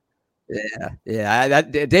high. Yeah.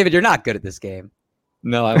 David, you're not good at this game.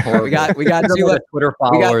 No, I'm horrible. We got 2 left. Twitter We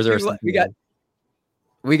got followers or two le- something.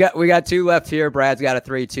 we got 2 left here. Brad's got a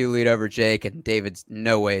 3-2 lead over Jake, and David's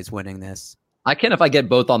no way is winning this. I can if I get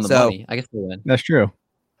both on the So- money. I guess we'll win. That's true.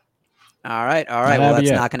 All right. Not Well, have that's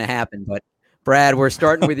yet. not going to happen. But Brad, we're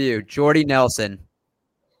starting with you, Jordy Nelson.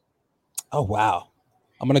 oh wow.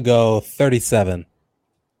 I'm gonna go 37.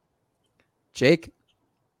 Jake.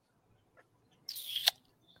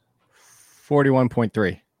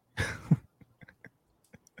 41.3.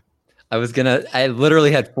 I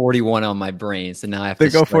literally had 41 on my brain, so now I have They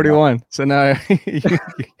to go straight up. 41. So now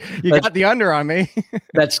you got the under on me.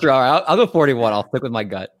 That's true. I'll go 41. I'll stick with my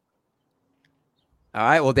gut. All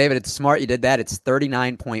right. Well, David, it's smart you did that. It's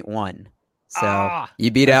 39.1. So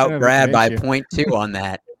you beat I out should've Brad by advanced 0.2 on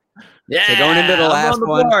that. Yeah. So going into the I'm last on the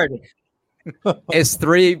one. board. It's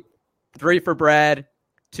three for Brad,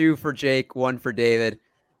 2 for Jake, 1 for David.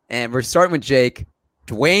 And we're starting with Jake.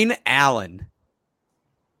 Dwayne Allen.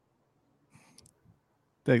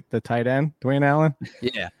 The tight end, Dwayne Allen,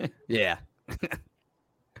 Yeah.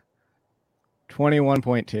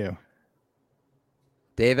 21.2.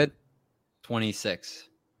 David. 26.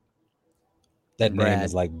 That Brad. name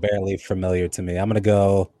is like barely familiar to me. I'm gonna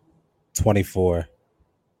go 24.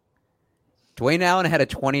 Dwayne Allen had a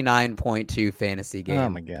 29.2 fantasy game. Oh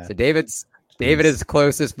my god! So David is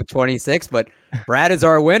closest with 26, but Brad is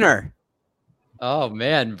our winner. Oh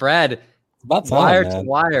man, Brad, It's about time, wire man. to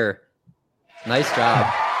wire. Nice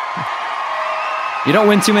job. You don't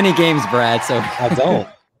win too many games, Brad. So I don't.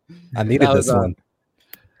 I needed That was, this one.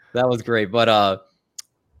 that was great. But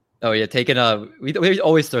oh yeah, we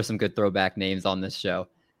always throw some good throwback names on this show.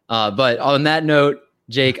 But on that note,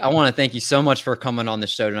 Jake, I want to thank you so much for coming on the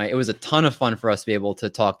show tonight. It was a ton of fun for us to be able to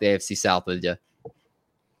talk the AFC South with you.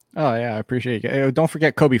 Oh yeah, I appreciate it. Don't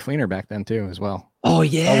forget Kobe Fleener back then too, as well. Oh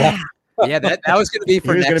yeah. Yeah, that was going to be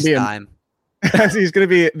for He was gonna next be time. He's going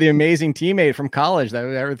to be the amazing teammate from college. That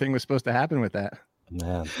everything was supposed to happen with that.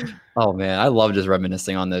 Man. Oh man, I love just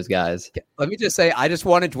reminiscing on those guys. Let me just say, I just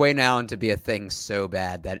wanted Dwayne Allen to be a thing so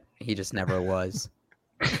bad that he just never was.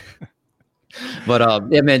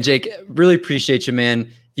 But yeah, man, Jake, really appreciate you, man.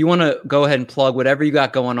 If you want to go ahead and plug whatever you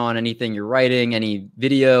got going on, anything you're writing, any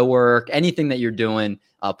video work, anything that you're doing,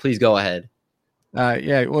 please go ahead.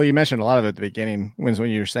 Yeah, well, you mentioned a lot of it at the beginning when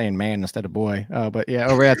you were saying man instead of boy. But yeah,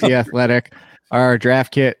 over at The Athletic, our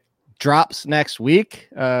draft kit drops next week.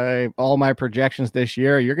 All my projections this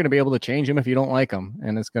year, you're going to be able to change them if you don't like them,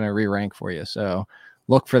 and it's going to re-rank for you. So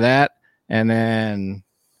look for that. And then,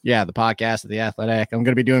 yeah, the podcast at The Athletic. I'm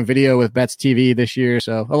going to be doing video with Bets TV this year.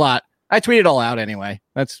 So a lot. I tweet it all out anyway.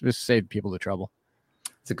 Let's just save people the trouble.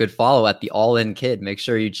 It's a good follow at the All In Kid. Make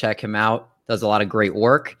sure you check him out. Does a lot of great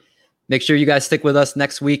work. Make sure you guys stick with us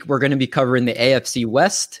next week. We're going to be covering the AFC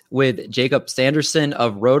West with Jacob Sanderson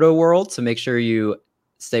of Roto World. So make sure you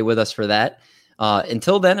stay with us for that.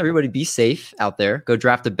 Until then, everybody be safe out there. Go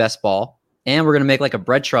draft the best ball. And we're going to make like a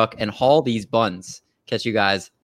bread truck and haul these buns. Catch you guys